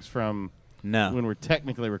couple weeks from no. when we're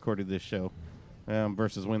technically recorded this show,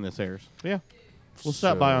 versus when this airs. Yeah, we'll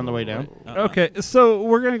stop by on the way down. Okay, so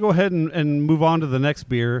we're going to go ahead and move on to the next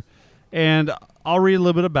beer. And I'll read a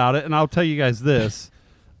little bit about it, and I'll tell you guys this.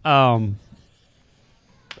 I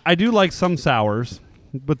do like some sours,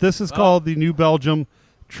 but this is called the New Belgium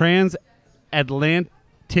Transatlantic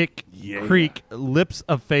Creek Lips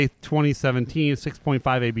of Faith 2017, 6.5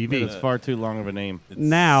 ABV. It's far too long of a name.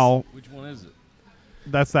 Now, Which one is it?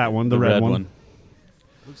 that's that one, the red one.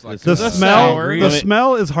 Looks like The It's a smell, sour. the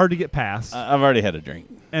smell is hard to get past, I've already had a drink.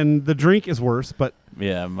 and the drink is worse. But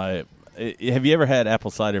Yeah, have you ever had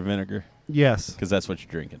apple cider vinegar? yes, Because that's what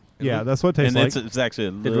you're drinking. yeah, that's what it tastes And like. it's actually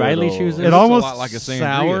a Did Riley little- choose It looks almost a lot like a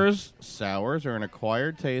sangria. Sours are an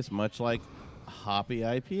acquired taste, much like hoppy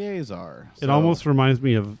IPAs are. It So- almost reminds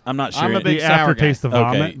me of I'm not sure. I'm a big the sour aftertaste guy. of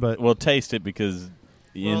vomit. Okay, But we'll taste it because.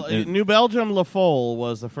 Well, New Belgium La Folle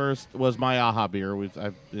was my AHA beer.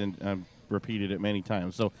 I've repeated it many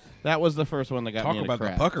times. So that was the first one that got Talk me into about the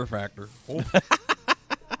crap. pucker factor.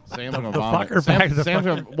 Sam's gonna the vomit. fucker factor, the Sam's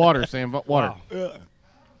gonna water. Sam, water.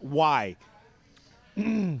 Why?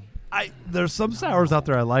 there's some sours out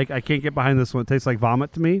there I like. I can't get behind this one. It tastes like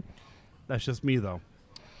vomit to me. That's just me, though.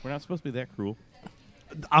 We're not supposed to be that cruel.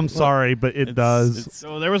 I'm sorry, but it does.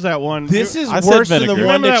 So there was that one. This is I said worse than the vinegar.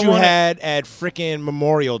 one Remember that that you one- had at freaking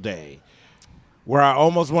Memorial Day, where I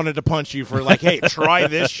almost wanted to punch you for like, hey, try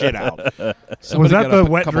this shit out. Somebody that got the a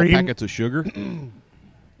wet couple dream? packets of sugar.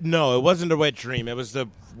 No, it wasn't a wet dream. It was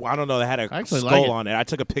I don't know. That had a I actually skull like it. on it. I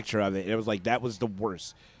took a picture of it. It was like that was the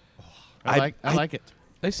worst. I like it.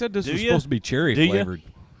 They said this Do was ya? supposed to be cherry Do ya? flavored.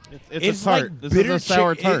 It's It's a tart. like This bitter is a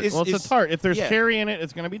sour cher- tart. it's- It's a tart. If there's yeah. cherry in it,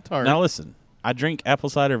 it's going to be tart. Now listen, I drink apple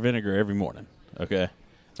cider vinegar every morning. Okay,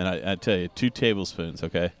 and I tell you, 2 tablespoons.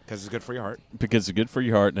 Okay, Because it's good for your heart. because it's good for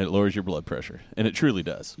your heart and it lowers your blood pressure, and it truly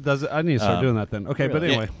does. Does it? I need to start doing that then. Okay, but really?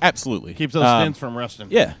 anyway. Yeah, absolutely Keeps those Um, stents from rusting.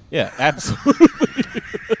 Yeah, absolutely.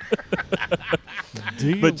 Do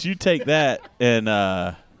you? But you take that, and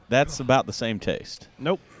that's about the same taste.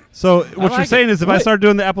 Nope. So what you're like saying it. is if I start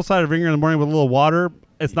doing the apple cider vinegar in the morning with a little water,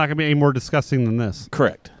 it's not going to be any more disgusting than this.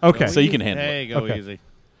 Correct. Okay. So you can handle Hey, it. go Okay. easy.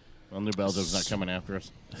 Well, New Belgium's not coming after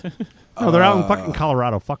us. No, they're out in fucking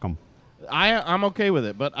Colorado. Fuck them. I'm okay with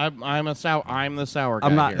it, but I'm the sour guy.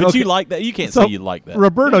 I'm not- here. But Okay. you like that. You can't So, say you like that.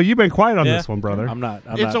 Roberto, you've been quiet on Yeah. this one, brother. I'm not.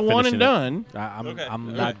 It's a one and finishing it. done.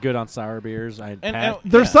 I'm not good on sour beers.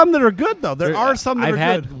 There's some that are good though. There are some that I've are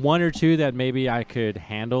had good. one or two that maybe I could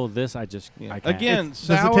handle. This I just I can't. Again, Does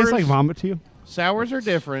sours. it taste like vomit to you? Sours are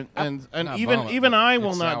different, and Not even vomit, I it's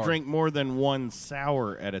will not sour. drink more than one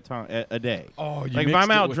sour at a time a day. Oh, you like if mixed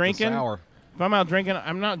I'm it out with the drinking, sour. if I'm out drinking,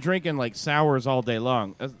 I'm not drinking like sours all day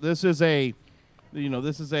long. This is a,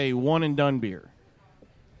 this is a one and done beer,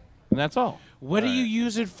 and that's all. What do you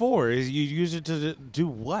use it for? Is you use it to do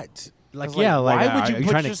what? Like, why would are you you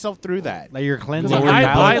put trying yourself through that? like you're cleansing Because your I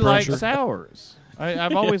palate like pressure. sours.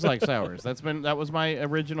 I've always liked sours. That was my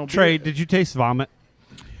original. Trey, beer. did you taste vomit?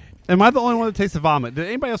 Am I the only one that tasted vomit? Did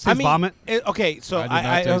anybody else taste vomit? Okay, so I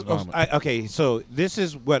did not taste vomit. okay, so this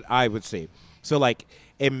is what I would say. So like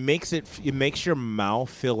it makes your mouth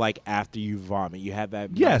feel like after you vomit, you have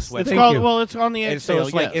that Yes, sweat. Thank you. Well, it's on the And exhale. so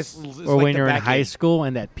it's like yes. it's Or like when the you're in back high end. school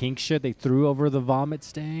and that pink shit they threw over the vomit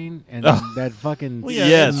stain and that fucking Well, yeah,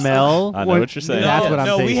 Yes. smell. I know what you're saying. That's what I'm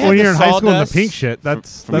No, we tasting. had When the you're in high school and the sawdust pink shit,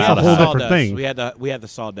 that's from a whole Alehouse. different Sawdust. thing. We had the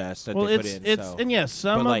sawdust that Well, they put it's in. so. and yes,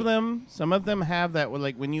 some But, of them have that.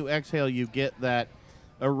 Like when you exhale, you get that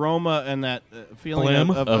aroma and that feeling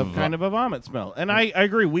Phlegm? of kind of a vomit smell. And I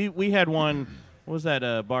agree. We had one. What was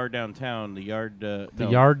that bar downtown? The yard. The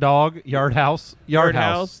yard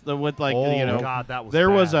house. The with like Oh, God, that was there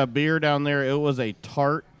was bad. a beer down there. It was a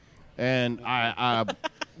tart, and I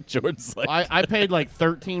Jordan's like, I paid like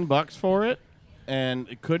 $13 for it.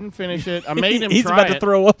 And couldn't finish it. I made him He's try about it. to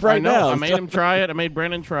throw up right I know. now. I made him try it. I made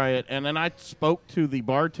Brendan try it. And then I spoke to the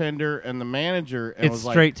bartender and the manager and It was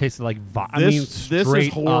straight tasted like vomit. I This- mean, this is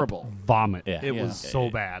straight horrible. up vomit. Yeah. It Yeah. was so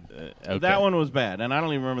bad. okay. that one was bad. And I don't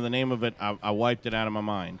even remember the name of it. I wiped it out of my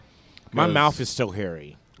mind. My 'Cause- mouth is still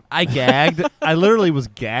hairy. I gagged. I literally was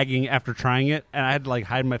gagging after trying it, and I had to like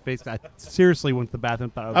hide my face. I seriously went to the bathroom.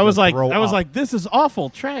 Thought I was gonna throw like, up. this is awful.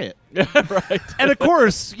 Try it. And of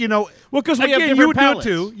course, well, because we have again, different you would palates.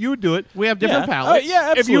 do it too. You would do it. We have different Yeah. palates. Yeah,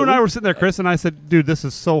 absolutely. If you and I were sitting there, Chris, and I said, "Dude, this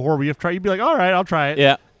is so horrible. You have to try." You'd be like, "All right, I'll try it."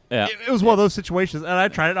 Yeah. Yeah. It was one of those situations, and I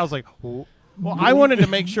tried it. And I was like, oh. Well, I wanted to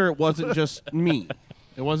make sure it wasn't just me.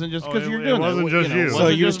 It wasn't just because it- you're it doing wasn't it. just you. It So So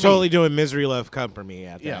wasn't you was just me. totally doing misery love company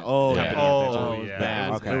at that. Yeah. Oh, Yeah. yeah. Oh, It was yeah. bad.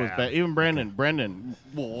 It was It was bad. bad. Even Brendan.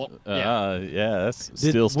 Yeah, that's Did-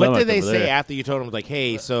 still what stomach did they over say there. after you told them like,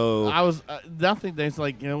 hey, so I was nothing. They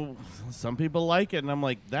like some people like it, and I'm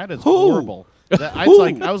like that is horrible. I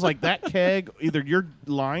was like that keg. Either your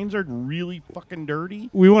lines are really fucking dirty.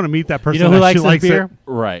 We want to meet that person. You know who that likes she this likes beer? it.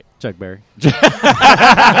 Right. Chuck Berry.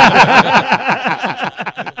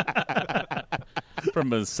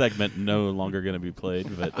 From a segment no longer going to be played,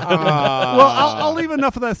 but Well, I'll leave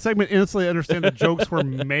enough of that segment to instantly understand the jokes we're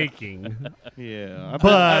making. Yeah,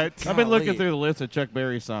 But- I've been looking through the list of Chuck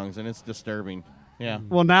Berry songs, and it's disturbing. Yeah.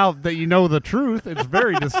 Well, now that you know the truth, it's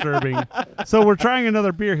very disturbing. So we're trying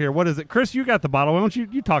another beer here. What is it, Chris? You got the bottle. Why don't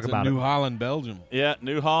you talk It's about New it? Holland, Belgium. yeah,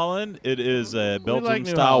 New Holland. It is a New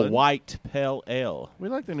Belgian-style Holland. white pale ale. We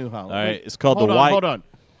like the New Holland. All right, Wait, it's called hold the on, white.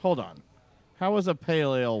 Hold on. How is a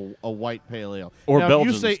pale ale a white pale ale? Or now,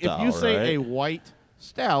 Belgian if you style, say right? a white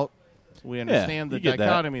stout, we understand you the get that.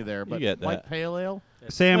 dichotomy there. You But get that. white pale ale?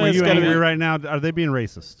 Sam, Well, are it's you gotta angry be- right now? Are they being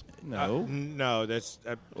racist? No. no, that's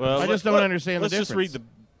Well, I just don't understand the let's just read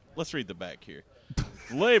difference. let's read the back here.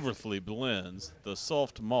 Flavorfully blends the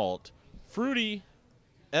soft malt, fruity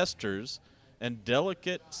esters, and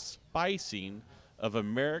delicate spicing of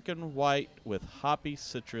American white with hoppy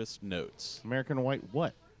citrus notes. American white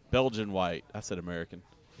what? Belgian white. I said American.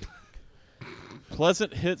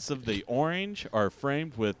 Pleasant hits of the orange are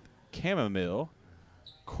framed with chamomile,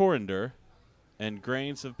 coriander, and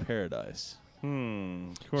grains of paradise.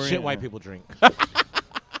 shit white people drink.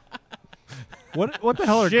 What the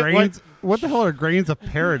hell are Shit, grains? What the hell are grains of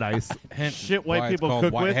paradise? Hence Shit white why it's people called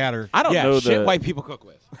cook White with? Hatter. I don't yeah, know shit the white people cook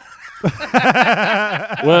with.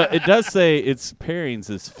 Well, it does say its pairings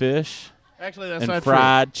is fish Actually, that's and not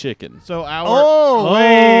fried chicken. true. So our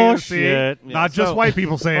Oh, Oh, see? shit. Yeah, Not just so- white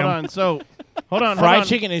people, Sam. Hold on. So hold on. Fried hold on.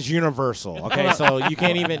 chicken is universal. Okay, so you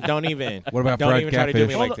can't even. Don't even. What about don't fried even try to do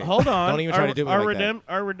me catfish? like that. Hold on. Don't even try to do me like that.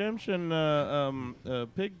 Our redemption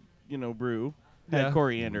pig, brew Yeah. had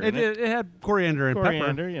coriander It, in it. it had coriander and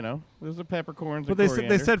Coriander, pepper, there's the peppercorns. but and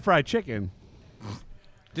they said fried chicken.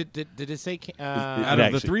 Did it say? Out of the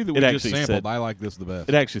actually- three that it we just actually sampled, said- I like this the best.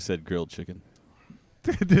 It actually said grilled chicken.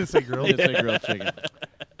 Did it say grilled? It did say grilled chicken.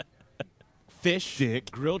 fish,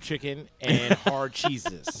 grilled chicken, and hard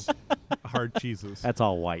cheeses. Hard cheeses. That's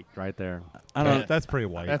all white right there. I don't. That's pretty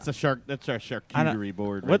white. That's a shark. That's our charcuterie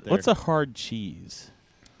board. What? Right there. What's a hard cheese?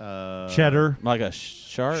 cheddar. Like a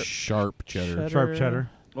sharp cheddar. Sharp cheddar.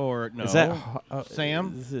 Or no? Is that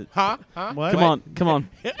Sam? Is it? Huh? What? Come on.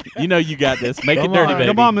 You know you got this. Make it Come dirty, on. baby.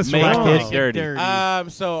 Come on, Mr. Make Rackham. it dirty.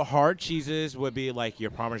 So hard cheeses would be like your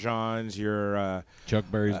Parmesans, your Chuck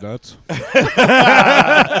Berry's nuts.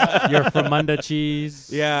 Your Fremunda cheese.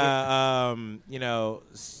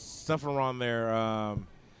 stuff around there.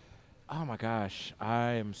 Oh my gosh,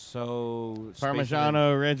 I am so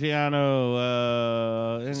Parmigiano, Reggiano,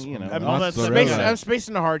 and all that stuff. I'm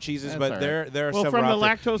spacing the hard cheeses, That's but all there are Well, several from the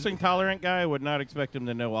out there. lactose intolerant guy, I would not expect him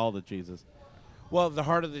to know all the cheeses. Well, the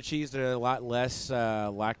harder the cheese, there's a lot less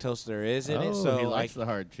lactose there is in it. So he like, likes the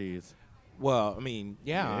hard cheese. well, I mean,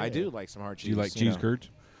 yeah, I do like some hard cheese. Do you like cheese curds?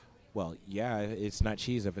 Well, yeah, it's not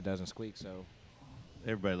cheese if it doesn't squeak. So,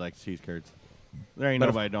 Everybody likes cheese curds. There ain't But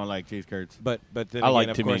if- nobody don't like cheese curds. but then I again, like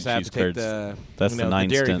of too many course, I have cheese to take curds. the That's the the 9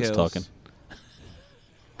 dairy cents pills. talking.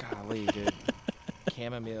 Golly, dude.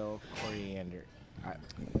 Chamomile, coriander.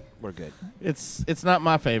 We're good. It's not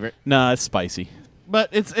my favorite, Nah, it's spicy. but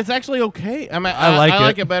it's actually okay. I mean, I like I it.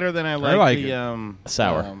 like it better than I like, like the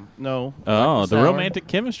Sour. no. Oh, like the sour. romantic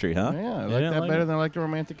chemistry, huh? Yeah, I You like didn't that better it? than I like the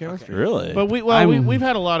romantic chemistry. Really? But we've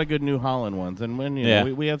had a lot of good New Holland ones, and when Yeah.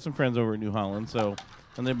 we have some friends over at New Holland,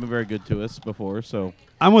 and they've been very good to us before. So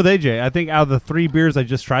I'm with AJ. I think out of the 3 beers I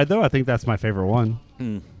just tried, though, I think that's my favorite one.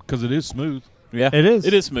 Because it is smooth. yeah, It is.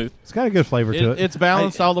 It is smooth. It's got a good flavor to it. it's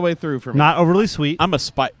balanced all the way through for me. Not overly sweet. I'm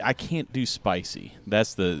I can't do spicy.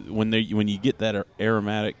 That's the when you get that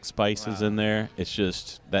aromatic spices in there, it's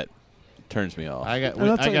just that turns me off. I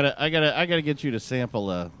gotta get you to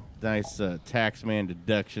sample a nice Taxman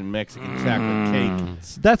deduction Mexican chocolate cake.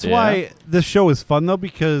 That's Yeah. why this show is fun, though,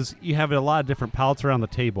 because you have a lot of different palates around the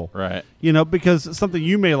table. Right. Because something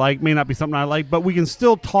you may like may not be something I like, but we can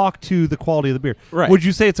still talk to the quality of the beer. Right. Would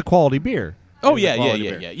you say it's a quality beer? Oh It's a yeah. quality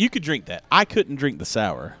beer. You could drink that. I couldn't drink the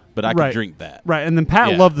sour, but I Right. could drink that. Right, and then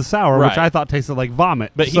Pat Yeah. loved the sour, which Right. I thought tasted like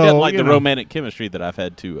vomit. But he So, doesn't like the know. romantic chemistry that I've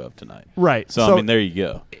had 2 of tonight. Right. So I mean, there you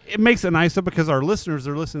go. It makes it nicer because our listeners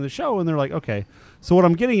are listening to the show and they're like, okay. So what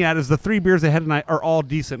I'm getting at is the 3 beers they had tonight are all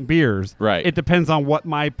decent beers. Right. It depends on what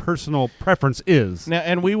my personal preference is. Now,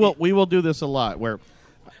 and we will do this a lot. Where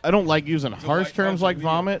I don't like using harsh terms like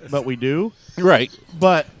vomit, but we do. Right.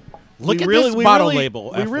 But Look we at really, this we bottle really-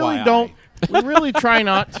 label, We really FYI. don't. We really try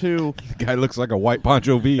not to. The guy looks like a white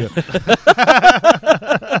Pancho Villa.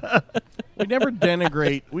 We never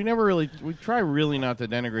denigrate. We try really not to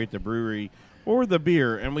denigrate the brewery or the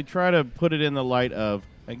beer, and we try to put it in the light of,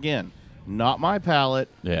 again, not my palate.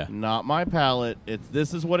 Yeah. Not my palate.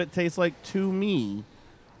 This is what it tastes like to me.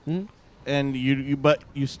 And but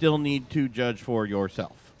you still need to judge for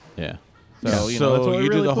yourself. Yeah. So that's what we you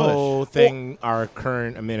really do the push. whole thing our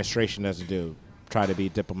current administration doesn't do. Try to be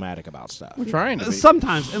diplomatic about stuff. We're trying to be.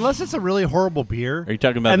 Sometimes, unless it's a really horrible beer. Are you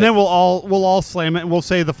talking about? And then we'll all slam it and we'll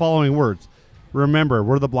say the following words. Remember,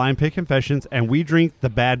 we're the Blind Pig Confessions, and we drink the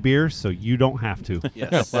bad beer, so you don't have to.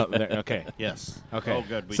 Yes. Okay. Yes. Okay. Oh,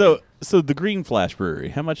 good. So the Green Flash Brewery.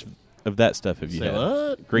 How much of that stuff have you Say had?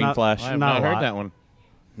 what? Green Not- Flash. I have Not not a heard lot. that one.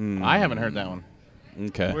 I haven't heard that one.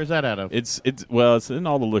 Okay. Where's that out of? It's in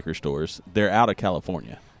all the liquor stores. They're out of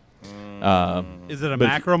California. Is it a But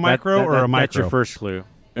macro micro or a micro? That's your first clue.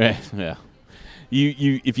 Yeah.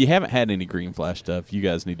 You if you haven't had any Green Flash stuff, you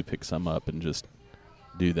guys need to pick some up and just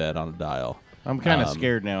do that on a dial. I'm kind of Um,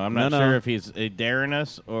 scared now. I'm no, not no. sure if he's daring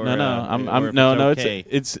us or No, or if no. it's okay.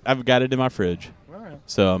 It's I've got it in my fridge.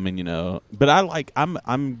 So I mean, but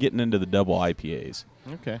I'm getting into the double IPAs.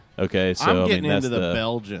 Okay. Okay, so I'm I getting mean, that's into the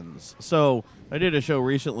Belgians. So I did a show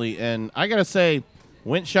recently, and I gotta say,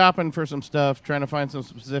 went shopping for some stuff, trying to find some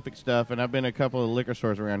specific stuff, and I've been to a couple of liquor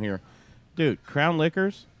stores around here. Dude, Crown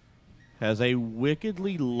Liquors has a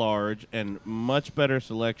wickedly large and much better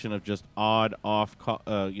selection of just odd off,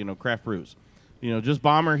 craft brews. Just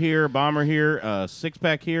bomber here,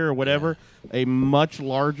 6-pack here, or whatever. A much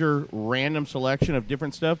larger random selection of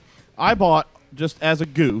different stuff. I bought, just as a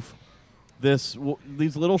goof, these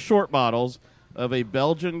little short bottles of a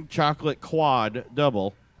Belgian chocolate quad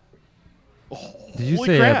double. Did you Holy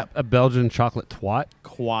say crap. a Belgian chocolate twat?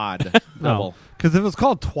 Quad double. Because if it's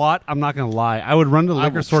called twat, I'm not going to lie. I would run to the I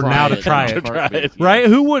liquor will store try now it. to try To it. try it. Right?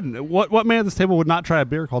 Who wouldn't? What man at this table would not try a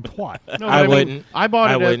beer called twat? No, I but mean, wouldn't. I bought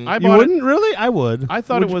I it. wouldn't. I You bought it. wouldn't? Really? I would. I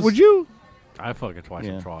thought it was- Would you? I fucking twice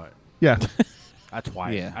Yeah. and try it. Yeah. I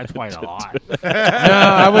twite. Yeah. I twite a lot. No,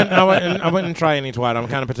 I wouldn't try any twat. I'm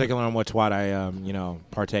kind of particular on what twat I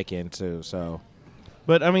partake into. So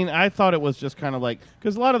But I mean, I thought it was just kind of like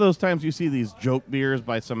because a lot of those times you see these joke beers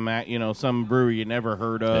by some brewery you never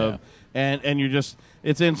heard of, and you're just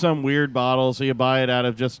it's in some weird bottle, so you buy it out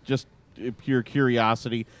of just pure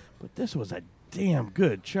curiosity. But this was a damn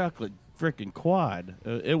good chocolate freaking quad.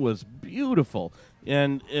 It was beautiful,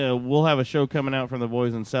 and we'll have a show coming out from the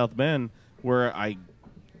boys in South Bend where I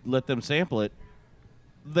let them sample it.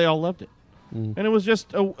 They all loved it. And it was just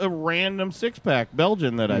a random 6-pack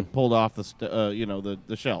Belgian that I pulled off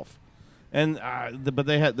the shelf, and but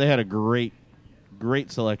they had a great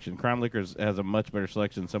selection. Crown Liquors has a much better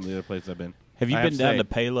selection than some of the other places I've been. Have you been down to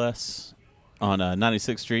Payless on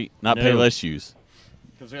 96th Street? Not No. Payless Shoes,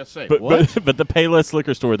 I was gonna say, but the Payless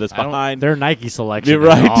liquor store that's I don't- behind. Their Nike selection. You're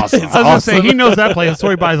right. Is awesome. I was going to say, he knows that place. That's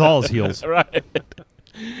where he buys all his heels. Right.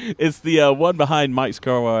 It's the one behind Mike's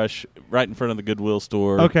Car Wash, right in front of the Goodwill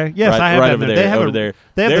store. Okay. Yes, right, I have right that over there. there. They have over there.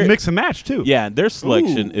 They have They're- the mix and match too. Yeah, and their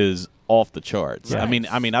selection is off the charts. Right.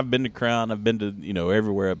 I mean, I've been to Crown. I've been to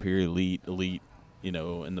everywhere up here, Elite, in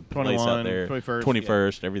the place 21, out there,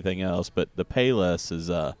 21st, everything else. But the Payless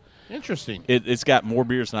is interesting. it's got more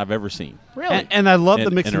beers than I've ever seen. Really? And I love the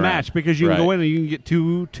And- mix and and around. match because you can go Right. in and you can get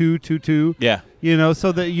two. Yeah,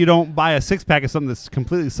 So that you don't buy a 6-pack of something that's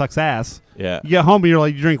completely sucks ass. yeah, You get home and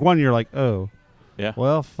you drink one and you're like, oh, yeah.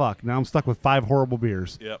 well, fuck. Now I'm stuck with 5 horrible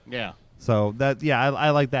beers. Yep. Yeah. So I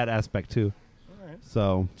like that aspect too.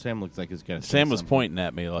 So Sam looks like he's got. Sam was pointing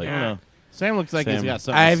at me like, I don't know. Sam looks like he's Sam. got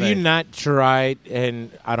something. Have to say. you not tried?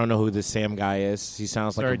 And I don't know who this Sam guy is. He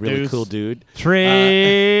sounds like Sorry, a really Deuce. cool dude.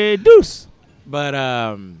 Trey Deuce. But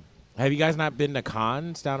have you guys not been to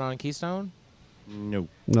cons down on Keystone? No.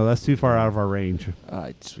 No, that's too far out of our range.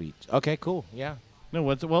 Sweet. Okay, cool. Yeah. No.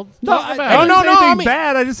 What's well? No, talk I about didn't it. no, say anything I mean-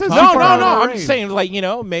 bad. I just said No, too no, far out no. of our I'm range. just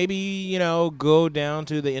saying, maybe go down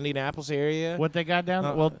to the Indianapolis area. What they got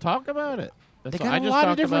down? Well, talk about it. They That's what got I a just lot of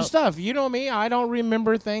talked different about. stuff. You know me. I don't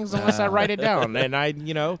remember things unless I write it down.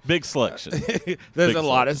 And big selection. there's Big a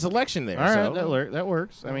lot of selection there. All right, so. that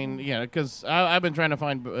works. I mean, yeah, because I've been trying to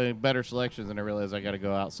find better selections, and I realize I got to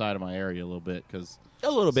go outside of my area a little bit because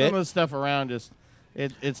A little bit. some of the stuff around just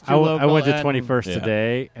it's too I local. went to and- 21st Yeah.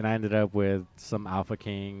 today, and I ended up with some Alpha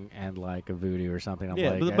King and like a Voodoo or something. I'm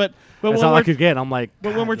Yeah, like, but that's when all I we're could get. I'm like,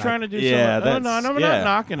 but when we're trying to do Yeah, something, no, that's- we're yeah, not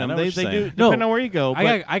knocking I them. know They what you're do saying. depending on where you go.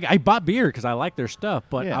 But I bought beer because I like their stuff,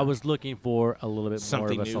 but Yeah. I was looking for a little bit Something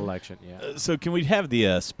more of a new. selection. Yeah. So can we have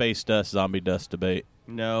the space dust, zombie dust debate?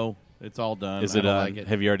 no, it's all done. Is I it? don't like it.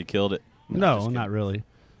 Have you already killed it? No, not really.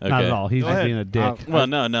 Okay. Not at all. He's Go just ahead. being a dick. Well,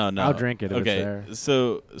 no. I'll drink it if it's okay, there.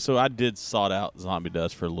 so I did sought out zombie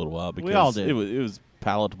dust for a little while because all did. It was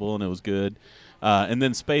palatable and it was good. And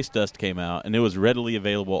then space dust came out and it was readily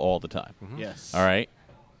available all the time. Yes. All right.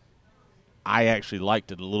 I actually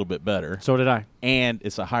liked it a little bit better, So did I. and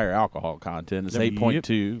it's a higher alcohol content. It's Yep.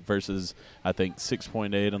 8.2 versus I think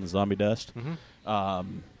 6.8 on the zombie dust.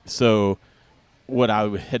 So what I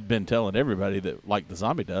had been telling everybody that liked the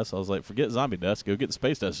zombie dust, I was like, forget zombie dust, go get the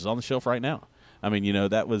space dust. It's on the shelf right now. I mean,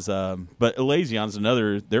 that was. But Elysion's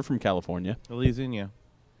another. They're from California. Elysian, yeah.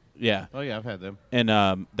 Yeah, Oh yeah, I've had them. and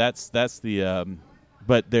that's the.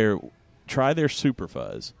 But try their Super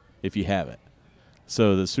Fuzz if you have it.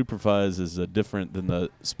 So the Super Fuzz is different than the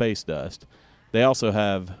space dust. They also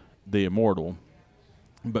have the Immortal,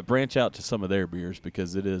 but branch out to some of their beers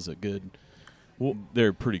because it is a good. They're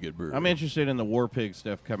a pretty good brewery. I'm interested in the War Pig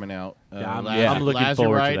stuff coming out. Yeah, I'm looking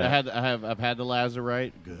forward to Lazurite, that. I've had the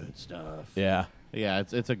Lazurite. Good stuff. Yeah. Yeah,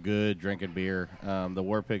 it's a good drinking beer. The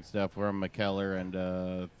War Pig stuff from McKellar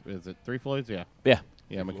and is it Three Floyds? Yeah, Yeah.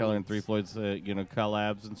 yeah, McKellar and Three Floyds.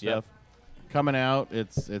 Collabs and Yep. stuff coming out.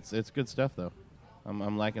 It's good stuff though.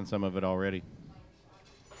 I'm liking some of it already.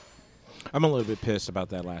 I'm a little bit pissed about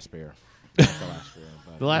that last beer. The last beer.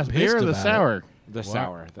 but- The last pissed beer or the about sour? The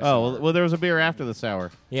sour. The Oh, sour. well, there was a beer after the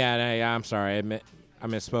sour. Yeah, I'm sorry. I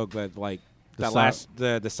misspoke, but like The that sour- last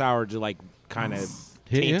the sour just like kind of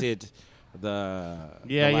Hit ya? tainted the.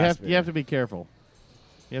 Yeah, the you last have beer. you have to be careful.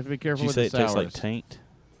 You have to be Did careful you with say the it tastes sours. like taint?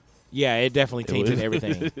 Yeah, it definitely tainted was.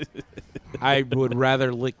 everything. I would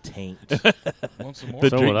rather lick taint Want some more? The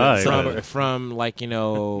So drink would that I. soda. from like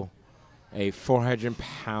a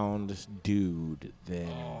 400-pound dude than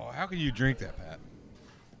Oh, how can you drink that, Pat?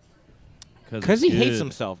 because he it's hates good.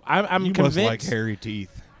 himself. I'm You convinced. must like hairy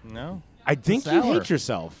teeth. No, I think you sour. hate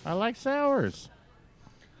yourself. I like sours.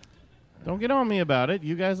 Don't get on me about it.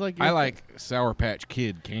 You guys like. I like Sour Patch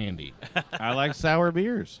Kid candy. I like sour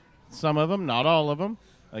beers. Some of them, not all of them.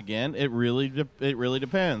 Again, it really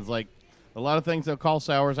depends. Like a lot of things they'll call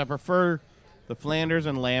sours. I prefer the Flanders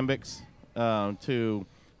and Lambics to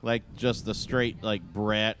like just the straight like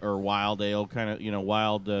Brett or wild ale kind of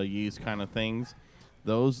wild yeast kind of things.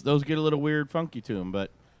 those get a little weird, funky to them.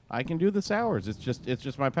 But I can do the sours. It's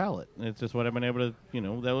just my palate. It's just what I've been able to,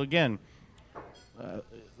 though again,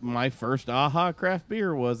 my first AHA craft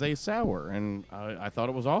beer was a sour, and I thought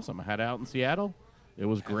it was awesome. I had it out in Seattle. It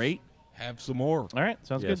was great. Have some more. All right,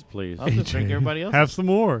 sounds Yes, good. please. I'll just drink everybody else. Have some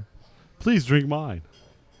more. Please drink mine.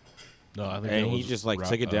 No, I think And that he was just like right-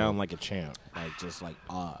 took it down like a champ, like just like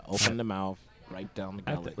open the mouth, right down the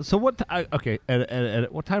gullet. So what? Okay,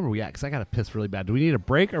 at what time are we at? Because I got to piss really bad. Do we need a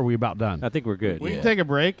break, or are we about done? I think we're good. We can take a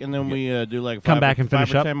break, and then we do like Come 5 back and finish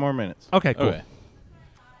 5 or up? 10 more minutes. Okay, cool. Okay.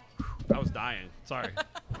 I was dying. Sorry.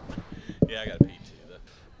 Yeah, I got to pee too.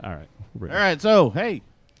 All right. All right, so, hey,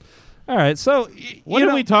 All right. So what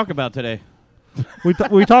did we talk about today? we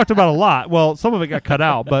talked about a lot. Well, some of it got cut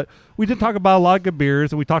out, but we did talk about a lot of good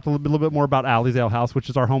beers, and we talked a little bit more about Alley's Alehouse, which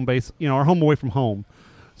is our home base, our home away from home.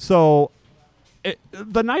 So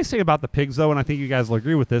the nice thing about the pigs, though, and I think you guys will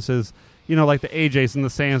agree with this, is like the AJs and the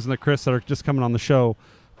Sams and the Chris that are just coming on the show.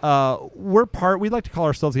 We like to call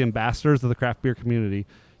ourselves the ambassadors of the craft beer community.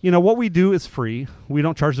 What we do is free. We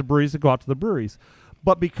don't charge the breweries to go out to the breweries,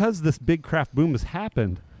 but because this big craft boom has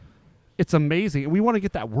happened, it's amazing. We want to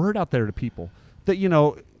get that word out there to people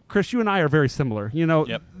that, Chris, you and I are very similar.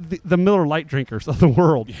 Yep. The Miller Lite drinkers of the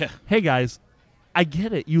world. Yeah. Hey, guys, I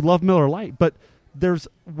get it. You love Miller Lite, but there's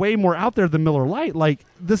way more out there than Miller Lite. Like,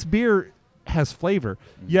 this beer has flavor.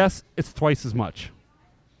 Yes, it's twice as much.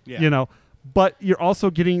 Yeah. But you're also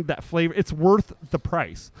getting that flavor. It's worth the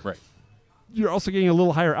price. Right. You're also getting a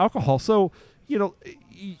little higher alcohol. So,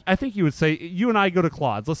 I think you would say, you and I go to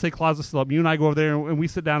Claude's. Let's say Claude's is still up. You and I go over there, and we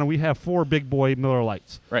sit down, and we have 4 big boy Miller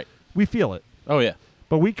Lights. Right. We feel it. Oh, yeah.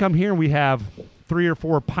 But we come here, and we have 3 or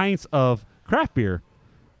 4 pints of craft beer.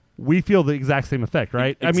 We feel the exact same effect,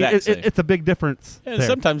 right? Exact same. It's a big difference. And there.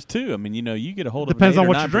 sometimes, too, you get a hold Depends of on an 8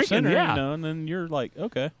 what or you're drinking, 9%er, yeah. and then you're like,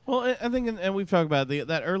 okay. Well, I think, and we've talked about the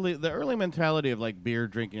early mentality of like beer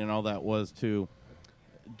drinking and all that was to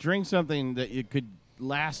drink something that it could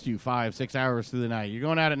last you 5-6 hours through the night. You're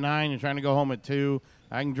going out at 9, you're trying to go home at 2.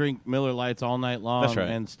 I can drink Miller Lights all night long. That's right.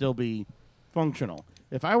 And still be functional.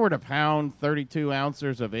 If I were to pound 32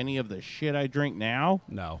 ounces of any of the shit I drink now,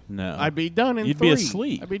 No. I'd be done in You'd 3. be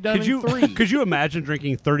asleep. I'd be done in 3. Could you imagine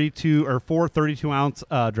drinking 4 32-ounce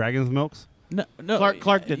Dragon's Milks? No,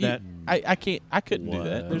 Clark did that. I can't. I couldn't do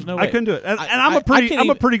that. There's no way. I couldn't do it. And I'm can't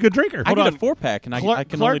a pretty good drinker. I get a 4-pack, and I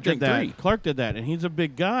can only drink did that. 3. Clark did that, and he's a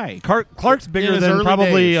big guy. Clark's bigger his than early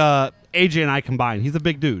probably days. AJ and I combined. He's a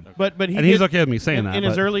big dude. But he's okay with me saying that. In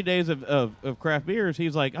his but- early days of craft beers,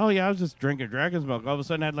 he's like, oh yeah, I was just drinking Dragon's Milk. All of a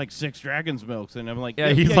sudden, I had like 6 Dragon's Milks, and I'm like, yeah,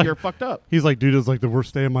 he's like- you're fucked up. He's like, dude, it's like the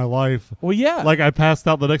worst day of my life. Well, yeah. Like, I passed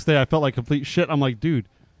out the next day. I felt like complete shit. I'm like, dude,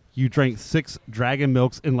 you drank 6 Dragon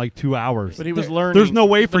Milks in like 2 hours. But he was learning. There's no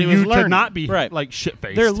way for but he was you to learning. not be Right. like shit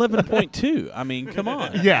faced. They're 11.2. Come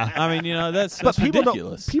on. Yeah. That's But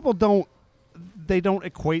ridiculous. People don't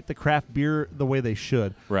equate the craft beer the way they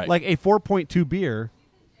should. Right. Like a 4.2 beer,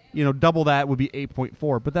 double that would be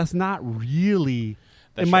 8.4. But that's not really,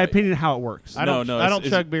 That's in my right. opinion, how it works. I don't. No, I don't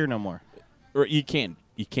it's- chug beer no more. Or you can't.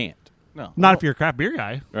 No, Not if you're a craft beer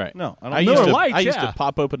guy. Right. No, I don't. I used Miller to. Lights, I used yeah. to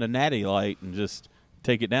pop open a Natty Light and just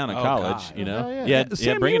take it down in Oh, college. God. You know. Oh, Yeah.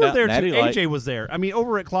 Sam, bring you it were out. there Natty too. Light. AJ was there. I mean,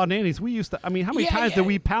 over at Claude Nanny's, we used to. I mean, how many Yeah, times yeah. did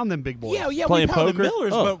we pound them big boys? Yeah, Playing we pounded poker?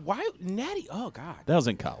 Millers, Oh. but why Natty? Oh God. That was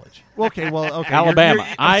in college. Well, okay, okay. Alabama.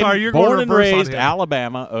 I'm sorry, you're born going and reverse on raised him.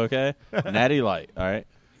 Alabama. Okay. Natty Light. All right.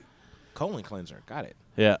 Colon cleanser. Got it.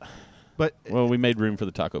 Yeah. But Well, we made room for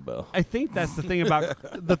the Taco Bell. I think that's the thing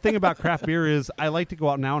about craft beer is I like to go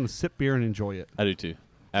out now and sip beer and enjoy it. I do too.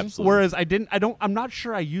 Absolutely. Whereas I'm not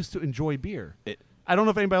sure I used to enjoy beer. I don't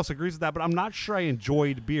know if anybody else agrees with that, but I'm not sure I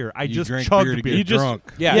enjoyed beer. I You just drank chugged beer to beer. get You just-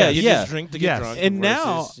 drunk. Yeah, you yeah. just drink to get Yes. drunk. And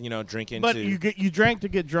now- versus, drinking But to. you drank to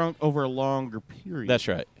get drunk over a longer period. That's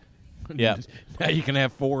right. Yeah. Now you can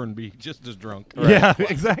have 4 and be just as drunk. Yeah,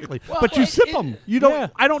 exactly. but you sip them. You don't. Yeah.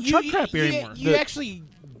 I don't chug craft beer anymore. You actually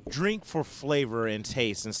drink for flavor and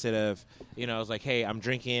taste instead of it's like, hey, I'm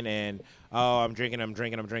drinking and I'm drinking, I'm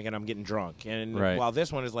getting drunk. And Right. while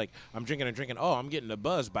this one is like, I'm drinking, I'm getting a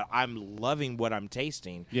buzz, but I'm loving what I'm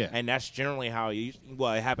tasting. Yeah. And that's generally how it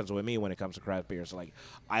happens with me when it comes to craft beer. So like,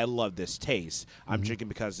 I love this taste. I'm drinking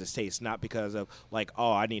because of this taste, not because of like,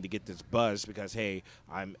 oh, I need to get this buzz because hey,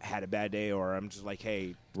 I'm had a bad day, or I'm just like,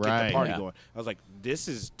 hey, get Right. the party Yeah. going. I was like, this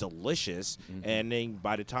is delicious. And then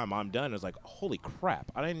by the time I'm done, it's like, holy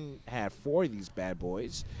crap, I didn't have 4 of these bad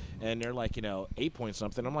boys, and they're like 8 point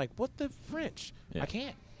something. I'm like, what the French? Yeah. I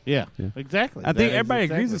can't. Yeah, exactly. I think everybody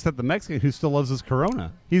agrees except the Mexican who still loves his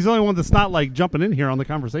Corona. He's the only one that's not like jumping in here on the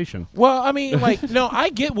conversation. Well, I mean, like, no, I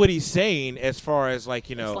get what he's saying as far as like,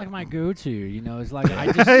 you know, It's like my go-to. You know, it's like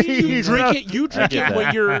I just you drink it. You drink get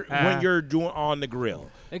it when you're doing on the grill.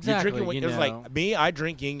 Exactly, You drink it when, you it's know. like me. I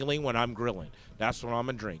drink Yingling when I'm grilling. That's what I'm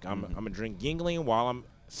gonna drink. I'm gonna drink Yingling while I'm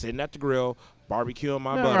sitting at the grill, barbecuing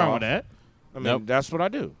my butt wrong off. with that. I mean, Nope. that's what I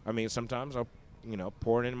do. I mean, sometimes I'll,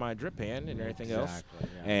 pour it in my drip pan and everything else. Exactly,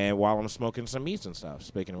 yeah. And while I'm smoking some meats and stuff.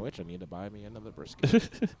 Speaking of which, I need to buy me another brisket.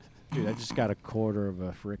 Dude, I just got a quarter of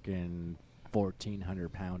a freaking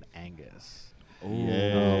 1,400-pound Angus. Yeah. Oh,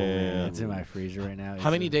 man. It's in my freezer right now. How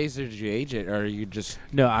many days did you age it? Or are you just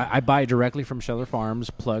No, I buy it directly from Scheller Farms,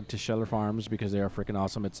 plug to Scheller Farms because they are freaking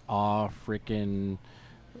awesome. It's all freaking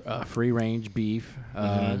free-range beef.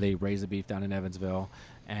 They raise the beef down in Evansville.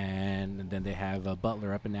 And then they have a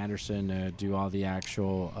butler up in Anderson do all the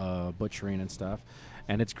actual butchering and stuff.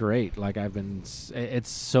 And it's great. Like, it's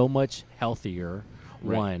so much healthier.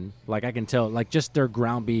 Right. One, like I can tell, like just their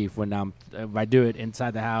ground beef if I do it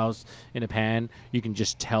inside the house in a pan, you can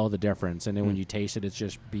just tell the difference. And then when you taste it, it's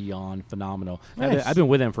just beyond phenomenal. Nice. I've been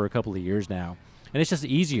with them for a couple of years now, and it's just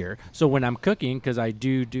easier. So when I'm cooking, because I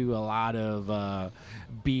do a lot of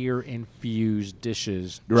beer-infused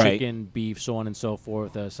dishes, Right. chicken, beef, so on and so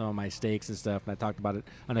forth, some of my steaks and stuff. And I talked about it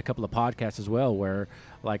on a couple of podcasts as well, where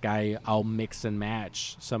like I'll mix and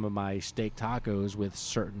match some of my steak tacos with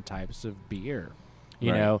certain types of beer.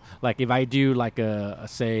 You Right. know, like if I do like a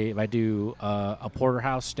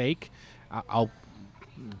porterhouse steak, I'll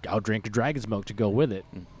drink a dragon smoke to go with it.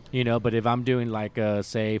 You know, but if I'm doing like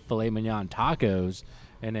say filet mignon tacos,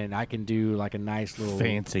 and then I can do like a nice little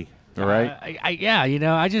Fancy. Right? yeah, you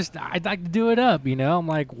know, I'd like to do it up. You know, I'm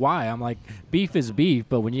like, why? I'm like, beef is beef,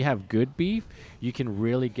 but when you have good beef, you can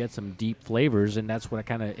really get some deep flavors, and that's what I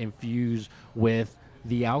kind of infuse with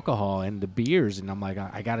the alcohol and the beers. And I'm like,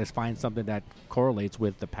 I got to find something that correlates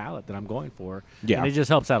with the palate that I'm going for. Yeah. And it just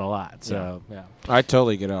helps out a lot. So, yeah. I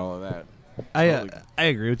totally get all of that. I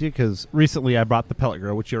agree with you because recently I brought the pellet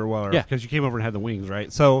grill, which you're well aware Yeah. because you came over and had the wings,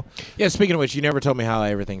 right? So Yeah, speaking of which, you never told me how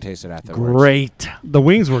everything tasted afterwards. Great. the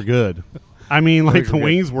wings were good. I mean, like the were good.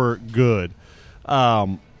 wings were good.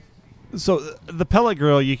 So the pellet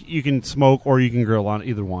grill, you can smoke or you can grill on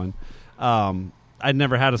either one. I'd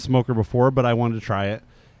never had a smoker before, but I wanted to try it,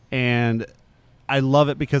 and I love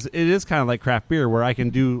it because it is kind of like craft beer, where I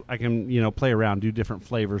can play around, do different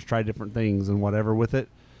flavors, try different things, and whatever with it.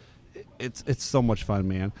 It's so much fun,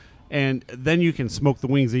 man. And then you can smoke the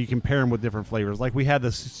wings, and you can pair them with different flavors. Like we had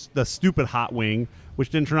the stupid hot wing, which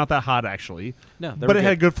didn't turn out that hot actually, No, but it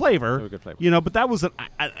had good flavor. They were good flavor. You know, but that was an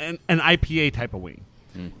IPA type of wing.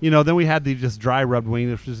 You know, then we had the just dry rubbed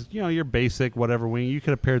wing, which is, your basic whatever wing. You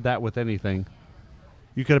could have paired that with anything.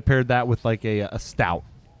 You could have paired that with like a stout,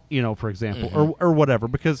 for example, or whatever,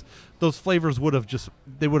 because those flavors would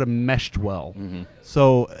have meshed well.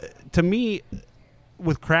 So to me,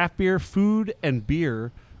 with craft beer, food and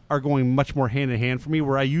beer are going much more hand in hand for me,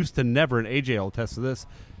 where I used to never, and AJ will attest to this,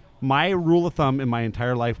 my rule of thumb in my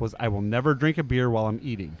entire life was I will never drink a beer while I'm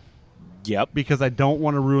eating. Yep. Because I don't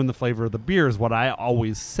want to ruin the flavor of the beer is what I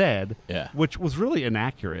always said, Yeah. which was really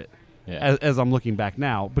inaccurate Yeah. as I'm looking back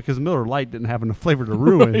now, because Miller Lite didn't have enough flavor to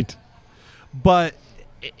ruin. Right. But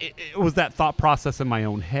it was that thought process in my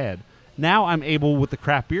own head. Now I'm able, with the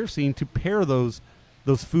craft beer scene, to pair those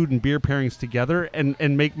food and beer pairings together and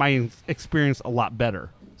make my experience a lot better.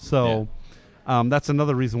 So that's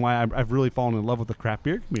another reason why I've really fallen in love with the craft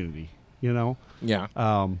beer community, Yeah.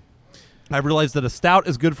 I realized that a stout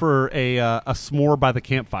is good for a s'more by the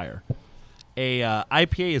campfire. A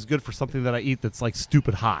IPA is good for something that I eat that's like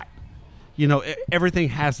stupid hot. Everything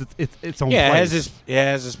has its own Yeah, place. it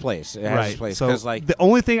has its place. It has Right. its place. So 'Cause, like, the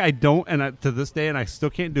only thing I don't, to this day, and I still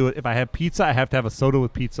can't do it, if I have pizza, I have to have a soda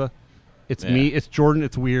with pizza. It's me. It's Jordan.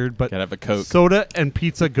 It's weird, but Gotta have a Coke. soda and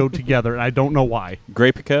pizza go together, and I don't know why.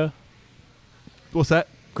 Grapica? What's that?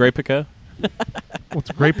 Grapica?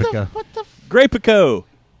 What's Grapica? Grapico!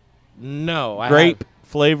 no. Grape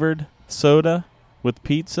flavored soda with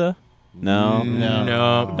pizza? No.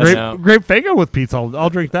 No. Grape Fago with pizza. I'll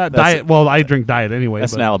drink that. That's Diet. Well, I drink diet anyway.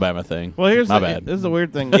 That's but an Alabama thing. Well, here's My bad. This is the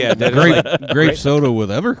weird thing. Yeah, that is Grape soda with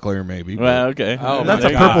Everclear, maybe. but- Well, okay. Oh, that's my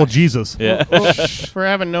a God. purple Jesus. Yeah. Well, for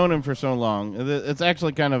having known him for so long, it's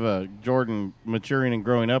actually kind of a Jordan maturing and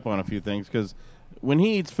growing up on a few things, because when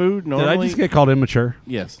he eats food, Did normally... I just get called immature?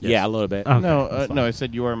 Yes. Yeah, a little bit. Okay, No, that's fine. no, I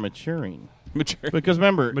said you are maturing. Mature. Because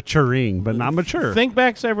remember, Maturing, but not mature. think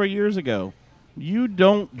back several years ago. You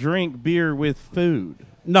don't drink beer with food.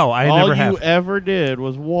 No, I All never you have. ever did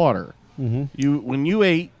was water. Mm-hmm. When you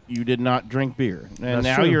ate, you did not drink beer, and That's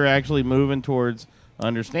now true. you're actually moving towards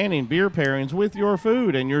understanding beer pairings with your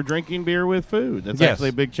food, and you're drinking beer with food. That's Yes. actually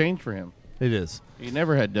a big change for him. It is. He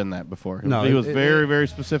never had done that before. No, he was very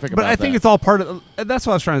specific about But that. I think it's all part of. That's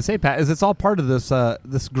what I was trying to say, Pat. Is it's all part of this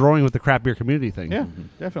this growing with the craft beer community thing. Yeah,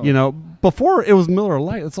 definitely. You know, before it was Miller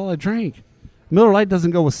Lite. That's all I drank. Miller Lite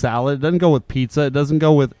doesn't go with salad. It doesn't go with pizza. It doesn't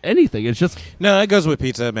go with anything. It's just No, it goes with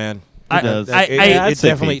pizza, man. I does. I It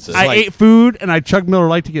definitely. pizza. I ate food and I chugged Miller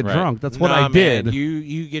Lite to get Right. drunk. That's what Nah, I did. Man,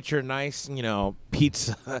 you get your nice,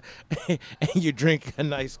 pizza, and you drink a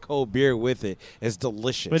nice cold beer with it. It's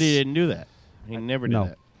delicious. But he didn't do that. He never did No.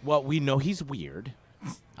 that. Well, we know he's weird.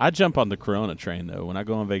 I jump on the Corona train though. When I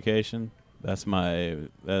go on vacation, that's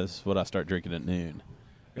what I start drinking at noon.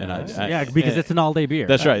 And Yeah, because it's an all-day beer.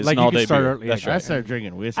 That's right. It's Like an you all-day can start beer. early- That's I right. started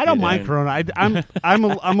drinking whiskey. I don't mind then. Corona.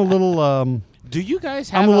 I'm a little Do you guys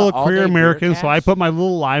have I'm a little all-day queer beer American, so I cast? put my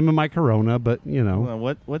little lime in my Corona. But you know,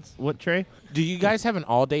 What Trey? Do you guys have an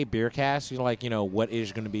all-day beer cast? What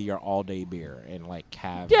is going to be your all-day beer and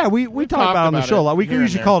have? yeah, we talk talked about it on the about show a it lot. We here can and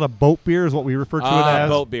usually there. call it a boat beer, is what we refer to it as.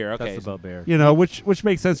 boat beer. Okay, That's the boat beer. You know, which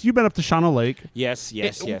makes sense. You've been up to Shawano Lake. Yes.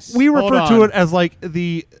 We Hold refer to on. it as like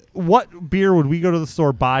what beer would we go to the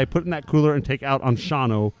store, buy, put in that cooler, and take out on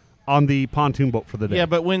Shawano on the pontoon boat for the day. Yeah,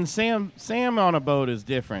 but when Sam on a boat is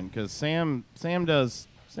different because Sam does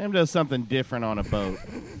something different on a boat.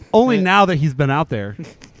 only now that he's been out there.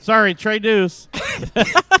 Sorry, Trey Deuce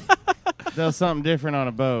does something different on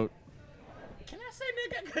a boat. Can I say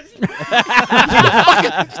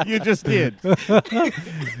nigga? You just did.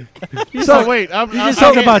 So wait, You just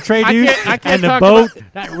talking about Trey Deuce I can't and the talk boat.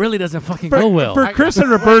 about- That really doesn't fucking go well. for Chris and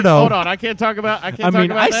Roberto. Hold on, I can't talk about. I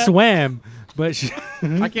I that. swam, but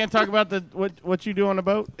I can't talk about what you do on the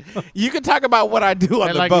boat You can talk about what I do on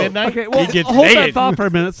at the like boat. midnight. Okay, well, He gets hold that naked. thought for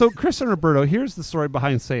a minute. So, Chris and Roberto, here's the story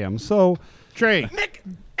behind Sam. So, Trey,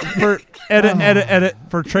 for edit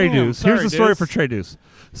for Trey Damn, Deuce. sorry, Here's the story Deuce. for Trey Deuce.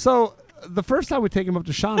 So, the first time we take him up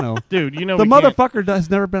to Shawano, dude, you know the we can't- motherfucker has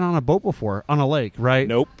never been on a boat before, on a lake, right?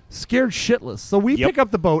 Nope. Scared shitless. So we Yep. pick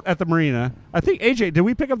up the boat at the marina. I think AJ, did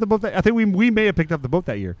we pick up the boat? I think we may have picked up the boat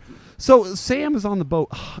that year. So Sam is on the boat,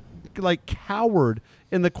 like cowered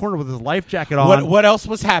in the corner with his life jacket on. What else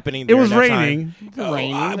was happening? It There was that raining.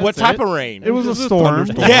 time? What type of rain? It was a storm.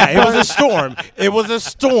 Yeah, it was a storm. It was a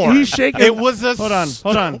storm. He's shaking. It was a. Hold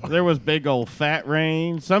on. There was big old fat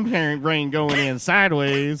rain. Some rain going in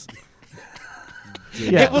sideways.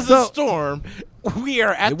 Yeah. It was So- a storm. We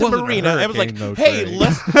are at It the wasn't a marina. It was like, hurricane, though, hey, Trey.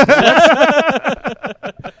 let's.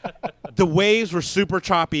 The waves were super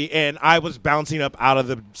choppy, and I was bouncing up out of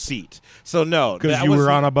the seat. So no, that was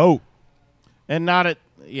a boat. And not at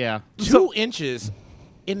yeah. 2 inches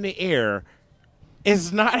in the air.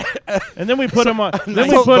 Is not. And then we put him on. Then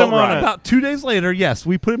nice we put boat him on. ride. About 2 days later, yes,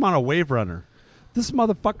 we put him on a wave runner. This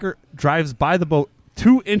motherfucker drives by the boat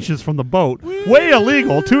 2 inches from the boat, way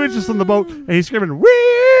illegal, 2 inches from the boat, and he's screaming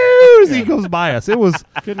 "Woo!" as he goes by us. It was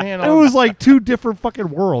Couldn't it handle. was like two different fucking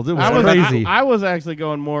worlds. It was crazy. I was actually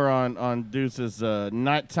going more on Deuce's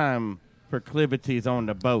nighttime proclivities on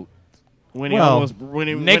the boat when he Well, almost when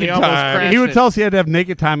he naked almost time. crashed he would it. tell us he had to have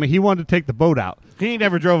naked time, and he wanted to take the boat out. He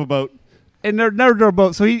never drove a boat. And never drove a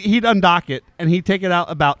boat, so he'd undock it, and he'd take it out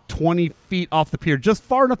about 20 feet off the pier, just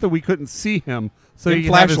far enough that we couldn't see him, so he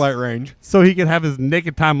could have his, range. so he could have his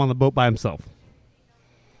naked time on the boat by himself.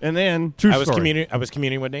 And then True I was story.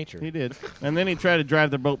 communing with nature. he did. And then he tried to drive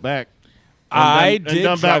the boat back. I And did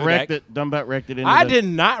dumb drive about it wrecked back. it. Dumb about wrecked it into I the, did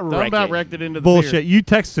not Dumb wreck about it. wrecked it into the Bullshit. pier. You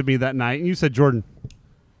texted me that night, and you said, "Jordan,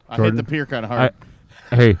 I hit Jordan. the pier kind of hard.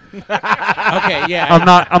 hey, Okay, yeah.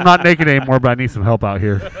 I'm not naked anymore, but I need some help out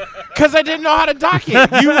here." Because I didn't know how to dock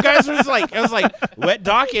it. You guys was like, it was like wet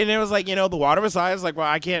docking, and it was like, the water was high. I was like, well,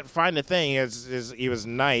 I can't find the thing. It was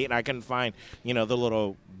night, and I couldn't find, the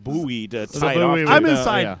little buoy to tie it off. buoy to. with I'm the-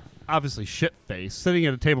 inside, yeah. obviously shit face, sitting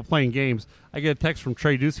at a table playing games. I get a text from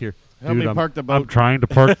Trey Deuce here. Help me Dude, park the I'm boat. trying to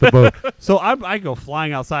park the boat. So I go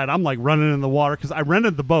flying outside. I'm like running in the water because I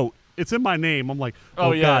rented the boat. It's in my name. I'm like,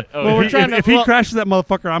 oh, yeah. God. Oh, If yeah. he- We're trying to- if he well- crashes that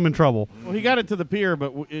motherfucker, I'm in trouble. Well, he got it to the pier,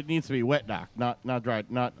 but it needs to be wet dock, not dry,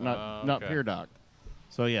 not okay. pier dock.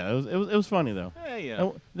 So yeah, it was funny though. Hey,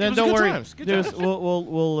 Oh, then was don't good worry, times, good Deuce, times.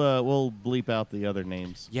 we'll bleep out the other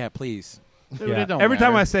names. Yeah, please. It don't Every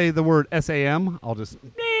time matter. I say the word SAM, I'll just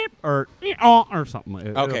beep or or something.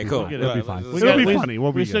 Okay, cool. It'll be fine. We It'll be we- funny.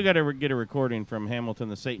 We'll we be still good. got to get a recording from Hamilton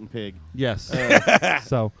the Satan Pig. Yes.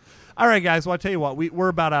 So, all right, guys. Well, I tell you what, we're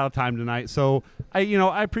about out of time tonight. So, I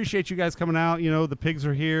appreciate you guys coming out. The pigs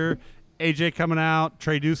are here. AJ coming out.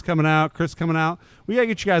 Trey Deuce coming out. Chris coming out. We gotta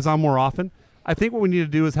get you guys on more often. I think what we need to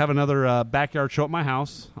do is have another backyard show at my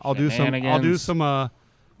house. I'll do some Shenanigans.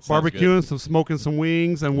 barbecuing, some smoking some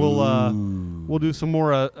wings, and we'll do some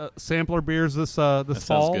more sampler beers this fall.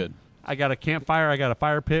 Sounds good. I got a campfire. I got a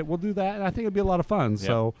fire pit. We'll do that, and I think it'll be a lot of fun. Yep.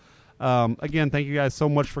 So, again, thank you guys so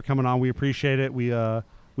much for coming on. We appreciate it. We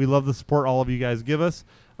love the support all of you guys give us.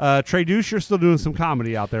 Trey Deuce, you're still doing some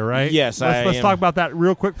comedy out there, right? Yes, let's talk about that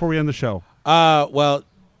real quick before we end the show. Well,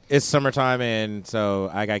 it's summertime, and so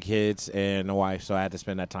I got kids and a wife, so I had to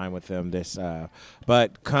spend that time with them.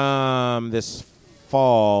 But come this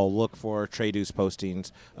fall, look for Trey Deuce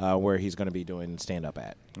postings where he's going to be doing stand-up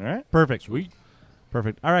at. All right. Perfect. Sweet.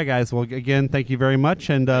 Perfect. All right, guys. Well, again, thank you very much.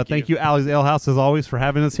 And thank you, Allie's Alehouse, as always, for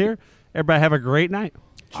having us here. Everybody have a great night.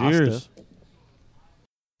 Cheers.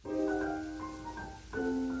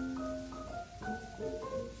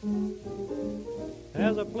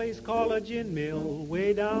 There's a place called a gin mill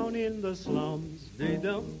way down in the slums. There's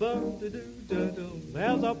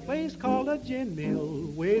a place called a gin mill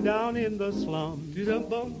way down in the slums.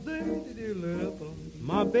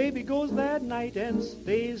 My baby goes that night and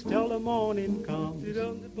stays till the morning comes.